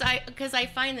because I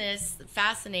find this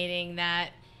fascinating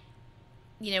that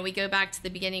we go back to the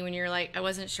beginning when you're like, I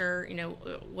wasn't sure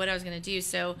what I was going to do.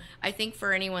 So I think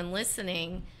for anyone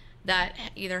listening that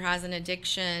either has an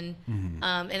addiction, and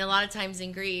a lot of times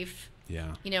in grief,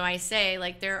 I say,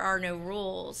 like, there are no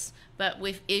rules, but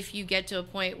if you get to a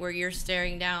point where you're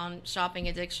staring down shopping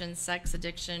addiction, sex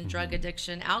addiction, drug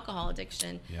addiction, alcohol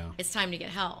addiction, it's time to get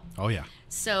help. Oh yeah.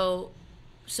 So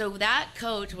that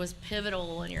coach was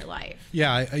pivotal in your life.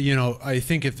 Yeah, I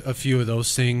think if a few of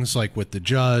those things, like with the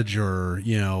judge or,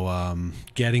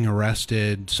 getting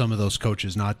arrested, some of those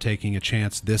coaches not taking a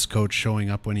chance, this coach showing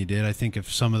up when he did, I think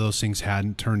if some of those things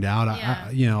hadn't turned out,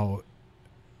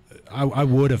 I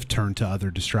would have turned to other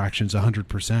distractions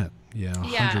 100%. Yeah,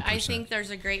 100%. I think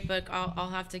there's a great book. I'll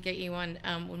have to get you one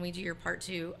when we do your part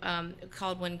 2,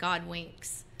 called "When God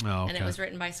Winks." Oh, and it okay. was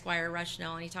written by Squire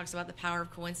Rushnell, and he talks about the power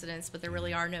of coincidence, but there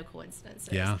really are no coincidences.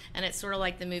 Yeah. And it's sort of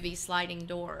like the movie Sliding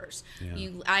Doors. Yeah.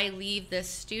 I leave this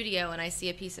studio and I see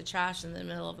a piece of trash in the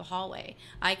middle of the hallway.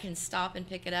 I can stop and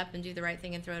pick it up and do the right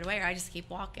thing and throw it away, or I just keep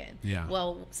walking. Yeah.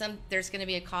 Well, there's going to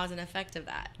be a cause and effect of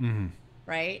that,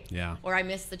 right? Yeah. Or I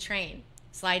missed the train.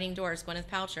 Sliding Doors, Gwyneth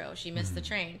Paltrow. She missed the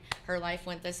train. Her life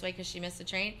went this way because she missed the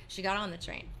train. She got on the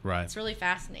train. Right. It's really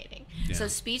fascinating. Yeah. So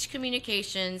speech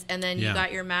communications, and then you Yeah.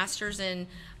 got your master's in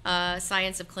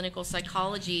science of clinical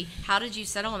psychology. How did you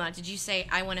settle on that? Did you say,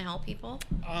 I want to help people?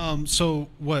 So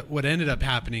what ended up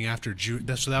happening after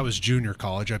so that was junior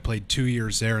college. I played 2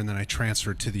 years there, and then I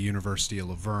transferred to the University of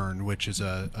Laverne, which is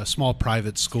a small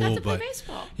private school. Got to play but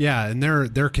baseball. yeah, and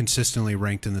they're consistently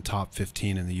ranked in the top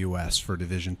 15 in the U.S. for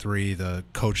Division III. The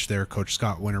coach there, Coach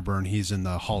Scott Winterburn, he's in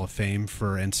the Hall of Fame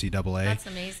for NCAA. That's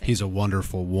amazing. He's a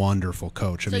wonderful, wonderful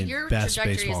coach. So your best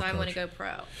trajectory baseball is I want coach. to go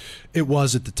pro. It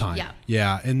was at the time. Yeah.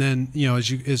 Yeah. And then,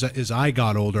 as I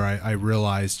got older, I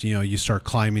realized, you start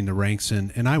climbing the ranks,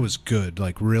 and I was good,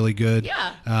 like really good.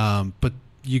 Yeah. But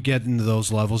you get into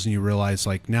those levels and you realize,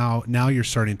 like, now you're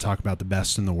starting to talk about the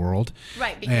best in the world.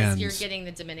 Right, because And you're getting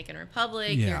the Dominican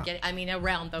Republic, Yeah.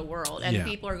 around the world, and Yeah.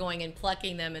 people are going and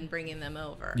plucking them and bringing them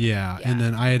over. Yeah. And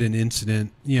then I had an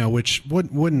incident, which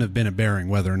wouldn't have been a bearing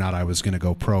whether or not I was going to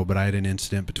go pro, but I had an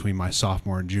incident between my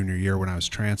sophomore and junior year when I was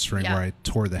transferring Yeah. where I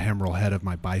tore the humeral head of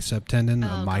my bicep tendon,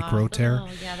 a micro God. tear. Oh,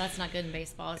 yeah, that's not good in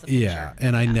baseball as a pitcher. Yeah,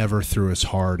 and I never threw as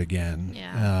hard again.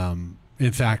 Yeah.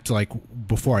 In fact, like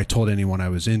before I told anyone I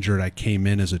was injured, I came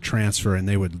in as a transfer, and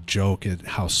they would joke at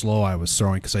how slow I was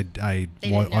throwing because I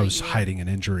was hiding an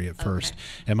injury at first,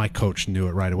 and my coach knew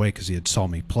it right away because he had saw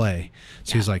me play.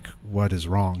 So he's like, "What is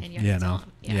wrong?" And you have to tell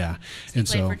him. Yeah. So And you played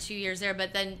so for 2 years there,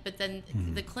 but then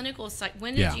the clinical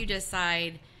when did you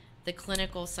decide the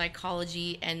clinical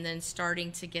psychology and then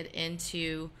starting to get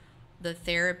into the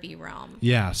therapy realm?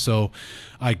 Yeah, so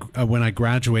when I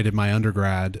graduated my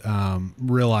undergrad,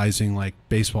 realizing like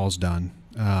baseball's done.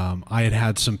 I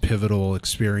had some pivotal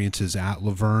experiences at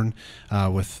Laverne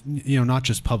with not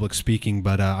just public speaking,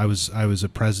 but I was a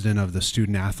president of the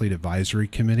student athlete advisory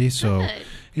committee. So Good.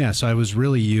 yeah, so I was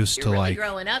really used You're to really like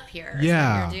growing up here.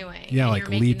 Yeah, is what you're doing. yeah, and like you're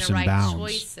making leaps the and right bounds.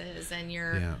 choices, and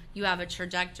you have a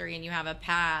trajectory and you have a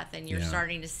path, and you're Yeah.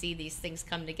 starting to see these things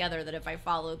come together. That if I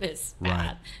follow this Right.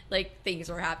 path, like things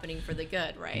were happening for the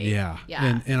good, right? Yeah.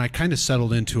 Yeah. And I kind of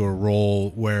settled into a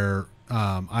role where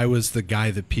I was the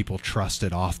guy that people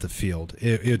trusted off the field.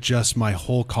 It just, my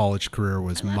whole college career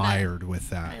was mired with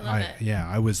that. I love it. Yeah,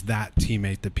 I was that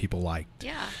teammate that people liked.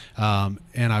 Yeah.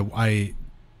 And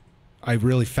I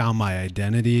really found my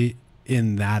identity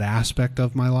in that aspect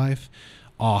of my life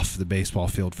off the baseball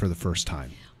field for the first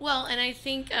time. Well, and I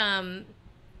think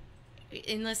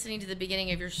in listening to the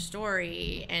beginning of your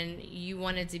story, and you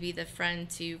wanted to be the friend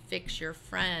to fix your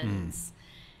friends,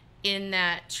 in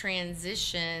that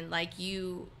transition, like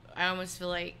I almost feel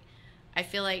like,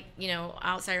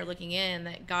 outsider looking in,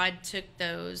 that God took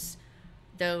those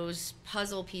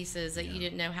puzzle pieces that you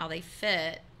didn't know how they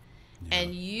fit,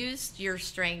 and used your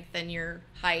strength and your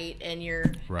height and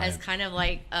as kind of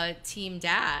like a team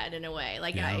dad in a way.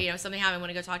 Like, something happened, I want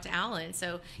to go talk to Alan.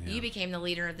 So you became the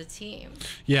leader of the team.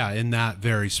 Yeah, in that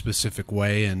very specific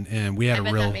way. And we had I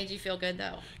bet a real, that made you feel good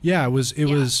though. yeah,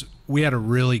 we had a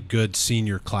really good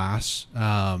senior class,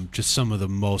 just some of the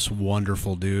most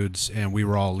wonderful dudes, and we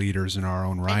were all leaders in our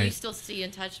own right. And you still stay in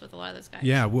touch with a lot of those guys.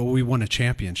 Yeah, well, we won a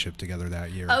championship together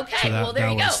that year. Okay, well, there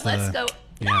you go. Let's go.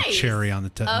 Yeah, Nice. cherry on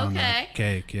the on the Okay.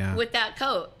 cake. Yeah, With that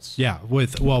coach. yeah,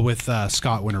 with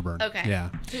Scott Winterburn. Okay. Yeah.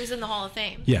 Who's in the Hall of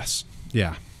Fame. Yes.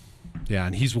 Yeah. Yeah,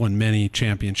 and he's won many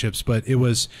championships, but it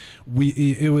was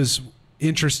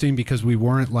interesting because we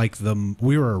weren't like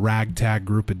we were a ragtag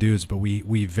group of dudes, but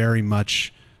we very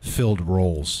much filled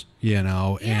roles,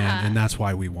 Yeah. and that's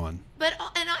why we won. But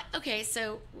okay,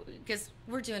 so because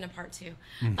we're doing a part 2,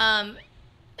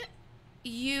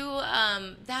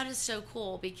 that is so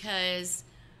cool because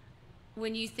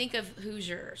when you think of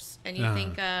Hoosiers and you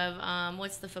think of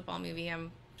what's the football movie?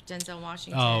 Denzel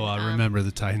Washington. Oh, Remember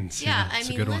the Titans. Yeah, it's I a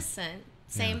mean, good listen,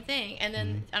 same thing. And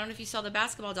then I don't know if you saw the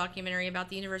basketball documentary about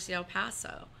the University of El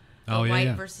Paso, the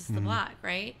white versus the black,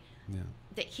 right?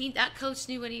 Yeah. That coach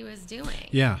knew what he was doing.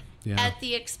 Yeah. Yeah. At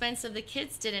the expense of the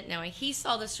kids didn't know it. He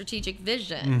saw the strategic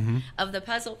vision of the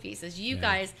puzzle pieces. You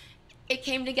guys, it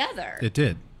came together. It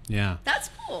did. Yeah. That's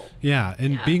cool. Yeah,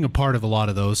 and being a part of a lot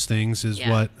of those things is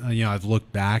what I've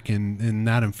looked back and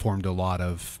that informed a lot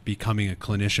of becoming a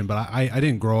clinician. But I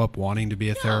didn't grow up wanting to be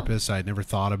a therapist. I had never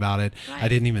thought about it. Right. I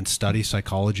didn't even study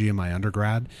psychology in my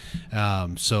undergrad.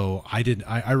 So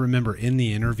I remember in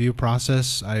the interview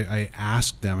process, I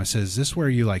asked them. I said, "Is this where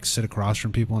you like sit across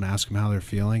from people and ask them how they're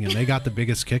feeling?" And they got the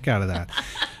biggest kick out of that.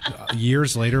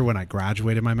 Years later, when I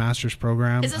graduated my master's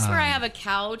program, is this where I have a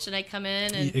couch and I come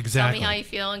in and tell me how you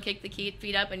feel and kick the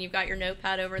feet up, and you've got your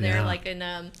notepad over there, like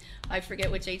in I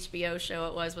forget which HBO show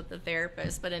it was with the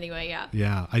therapist, but anyway,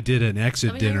 yeah. I did an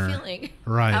exit dinner. How are you feeling?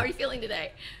 Right. How are you feeling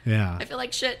today? Yeah. I feel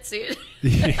like shit, dude.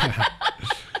 Yeah.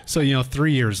 So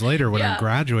 3 years later, when I'm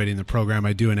graduating the program,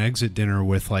 I do an exit dinner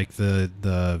with like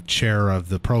the chair of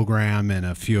the program and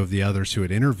a few of the others who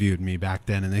had interviewed me back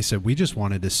then, and they said we just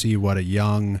wanted to see what a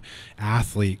young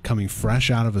athlete coming fresh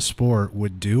out of a sport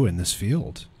would do in this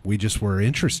field. We just were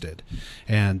interested,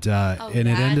 and it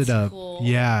ended up, cool.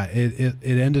 It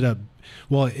ended up.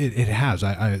 Well, it has.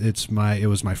 It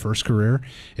was my first career.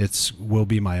 Will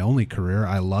be my only career.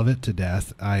 I love it to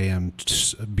death. I am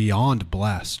beyond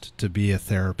blessed to be a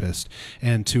therapist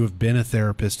and to have been a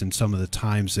therapist in some of the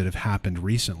times that have happened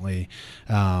recently.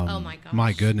 Oh my gosh.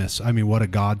 My goodness. I mean, what a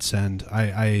godsend.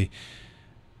 I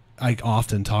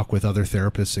often talk with other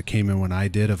therapists that came in when I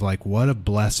did of like what a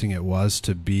blessing it was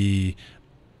to be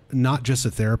not just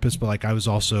a therapist, but like I was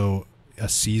also a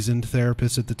seasoned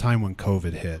therapist at the time when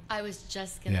COVID hit. I was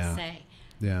just going to say.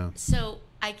 Yeah. So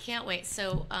I can't wait.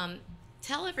 So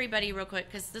tell everybody real quick,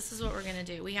 because this is what we're going to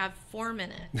do. We have 4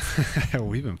 minutes.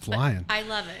 We've been flying. But I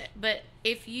love it. But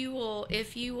if you will,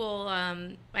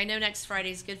 I know next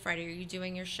Friday is Good Friday. Are you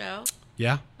doing your show?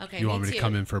 Yeah. Okay. You want me to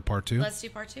come in for part 2? Let's do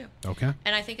part 2. Okay.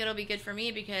 And I think it'll be good for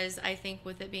me because I think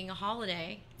with it being a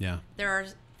holiday,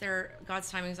 God's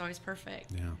timing is always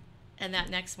perfect. Yeah. And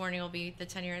that next morning will be the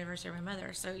 10-year anniversary of my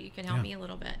mother, so you can help me a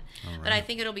little bit. Right. But I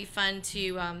think it'll be fun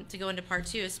to go into part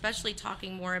 2, especially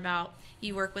talking more about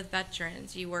you work with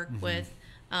veterans, you work with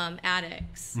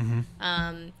addicts.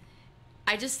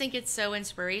 I just think it's so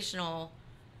inspirational.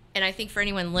 And I think for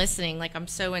anyone listening, like I'm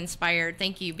so inspired.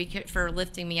 Thank you for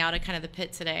lifting me out of kind of the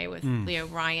pit today with Leo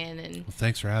Ryan. And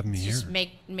thanks for having me here. Just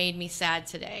made me sad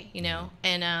today,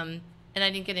 and I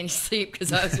didn't get any sleep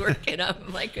because I was working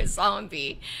up like a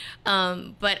zombie.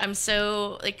 But I'm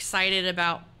so excited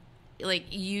about like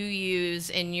you use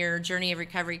in your journey of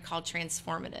recovery called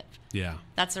transformative. Yeah.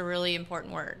 That's a really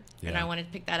important word. Yeah. And I want to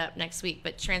pick that up next week.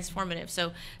 But transformative.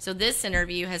 So this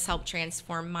interview has helped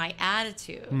transform my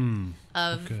attitude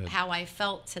of how I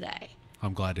felt today.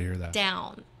 I'm glad to hear that.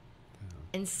 Down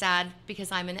and sad because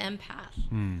I'm an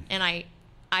empath. And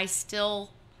I still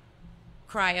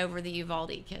cry over the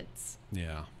Uvalde kids.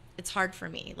 Yeah. It's hard for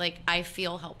me. Like I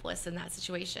feel helpless in that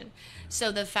situation. Yeah.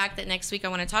 So the fact that next week I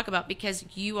want to talk about because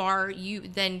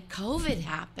then COVID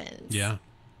happens. Yeah.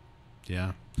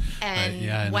 Yeah.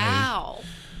 And wow.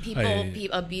 People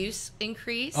abuse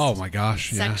increased. Oh my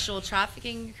gosh. Sexual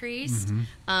trafficking increased.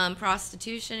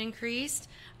 Prostitution increased.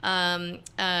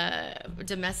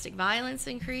 Domestic violence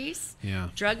increased. Yeah.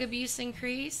 Drug abuse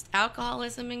increased.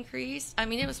 Alcoholism increased. I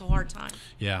mean, it was a hard time.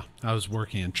 Yeah. I was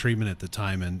working in treatment at the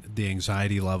time, and the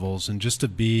anxiety levels, and just to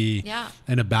be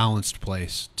in a balanced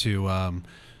place to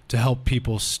help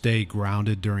people stay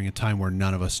grounded during a time where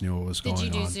none of us knew what was going on.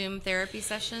 Did you do Zoom therapy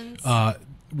sessions?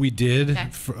 We did. Okay.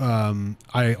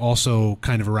 I also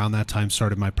kind of around that time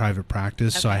started my private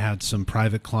practice. Okay. So I had some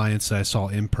private clients that I saw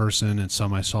in person and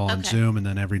some I saw on Zoom. And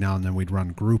then every now and then we'd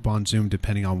run group on Zoom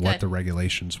depending on what the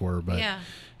regulations were. But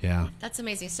yeah. That's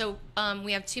amazing. So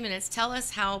we have 2 minutes. Tell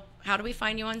us how do we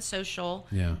find you on social?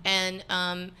 Yeah. And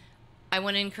I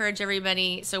want to encourage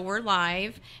everybody. So we're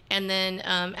live, and then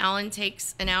Alan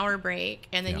takes an hour break,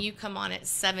 and then you come on at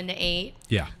 7 to 8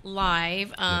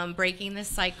 live, breaking the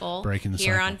cycle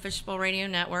here on Fishbowl Radio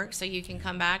Network. So you can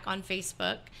come back on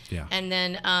Facebook. Yeah. And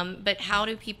then, but how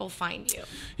do people find you?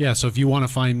 Yeah. So if you want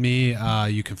to find me,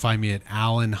 you can find me at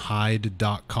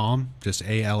alanheide.com, just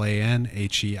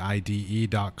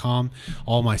ALANHEIDE.com.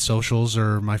 All my socials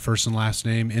are my first and last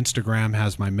name. Instagram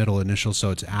has my middle initial,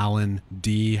 so it's Alan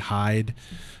D. Heide.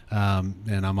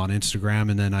 And I'm on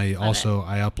Instagram, and then I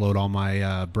upload all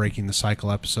my Breaking the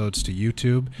Cycle episodes to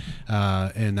YouTube,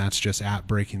 and that's just at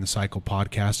Breaking the Cycle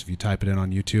Podcast if you type it in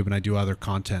on YouTube, and I do other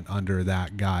content under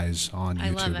that guys on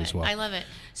YouTube as well. I love it.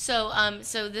 So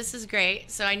this is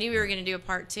great. So I knew we were going to do a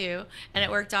part 2, and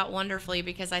it worked out wonderfully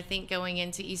because I think going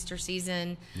into Easter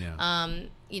season,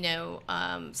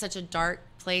 such a dark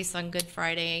place on Good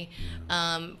Friday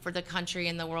for the country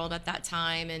and the world at that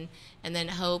time, and then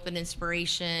hope and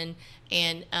inspiration,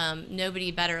 and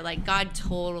nobody better. Like God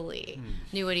totally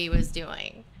knew what he was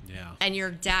doing Yeah. And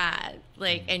your dad,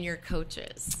 like, and your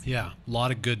coaches. Yeah. A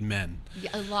lot of good men.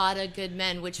 A lot of good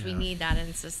men, which we need that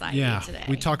in society today.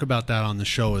 We talk about that on the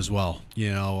show as well,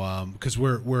 you know, because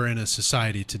we're in a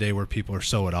society today where people are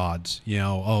so at odds, you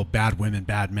know, oh, bad women,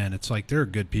 bad men. It's like there are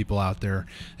good people out there,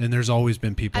 and there's always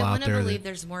been people out there. I believe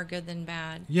there's more good than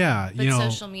bad. Yeah, but you know,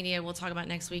 social media, we'll talk about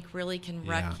next week, really can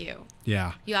wreck you.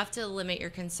 Yeah. You have to limit your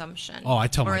consumption. Oh, I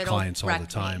tell my clients all the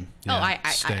time.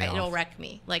 Yeah, it'll wreck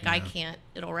me. Like I can't.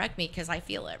 It'll wreck me because I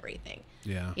feel everything.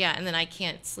 Yeah. Yeah, and then I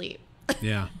can't sleep.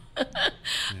 Yeah.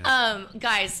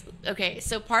 Guys, okay,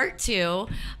 so part 2,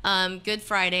 Good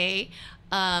Friday,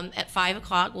 at 5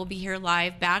 o'clock. We'll be here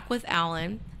live back with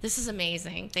Alan. This is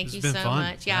amazing. Thank you so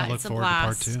much. Yeah, it's a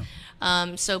blast.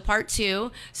 So part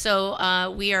 2.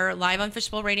 So we are live on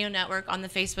Fishbowl Radio Network on the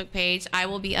Facebook page. I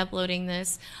will be uploading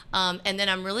this. And then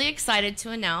I'm really excited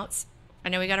to announce, I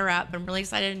know we got to wrap, but I'm really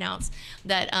excited to announce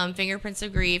that Fingerprints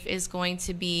of Greif is going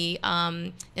to be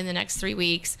in the next 3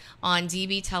 weeks on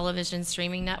DB Television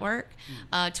Streaming Network,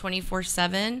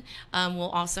 24/7. We'll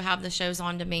also have the shows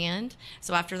on demand.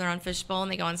 So after they're on Fishbowl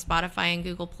and they go on Spotify and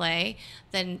Google Play,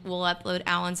 then we'll upload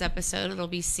Alan's episode. It'll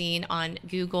be seen on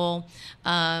Google,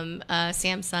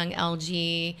 Samsung,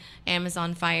 LG,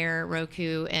 Amazon Fire,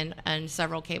 Roku, and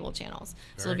several cable channels.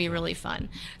 So it'll be really fun.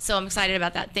 So I'm excited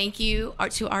about that. Thank you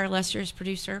to our illustrious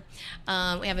producer.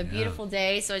 We have a beautiful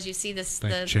day. So as you see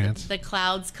the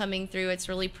clouds coming through, it's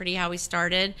really pretty how we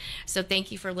started. So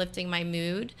thank you for lifting my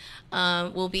mood.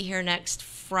 We'll be here next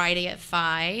Friday at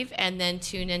 5, and then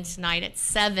tune in tonight at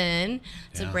 7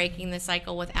 to Breaking the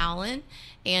Cycle with Alan.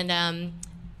 And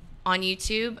on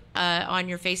YouTube, on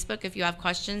your Facebook, if you have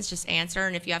questions, just answer.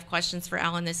 And if you have questions for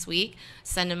Alan this week,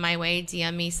 send them my way,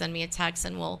 DM me, send me a text,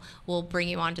 and we'll bring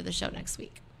you on to the show next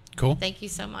week. Cool. Thank you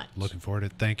so much. Looking forward to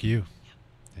it. Thank you.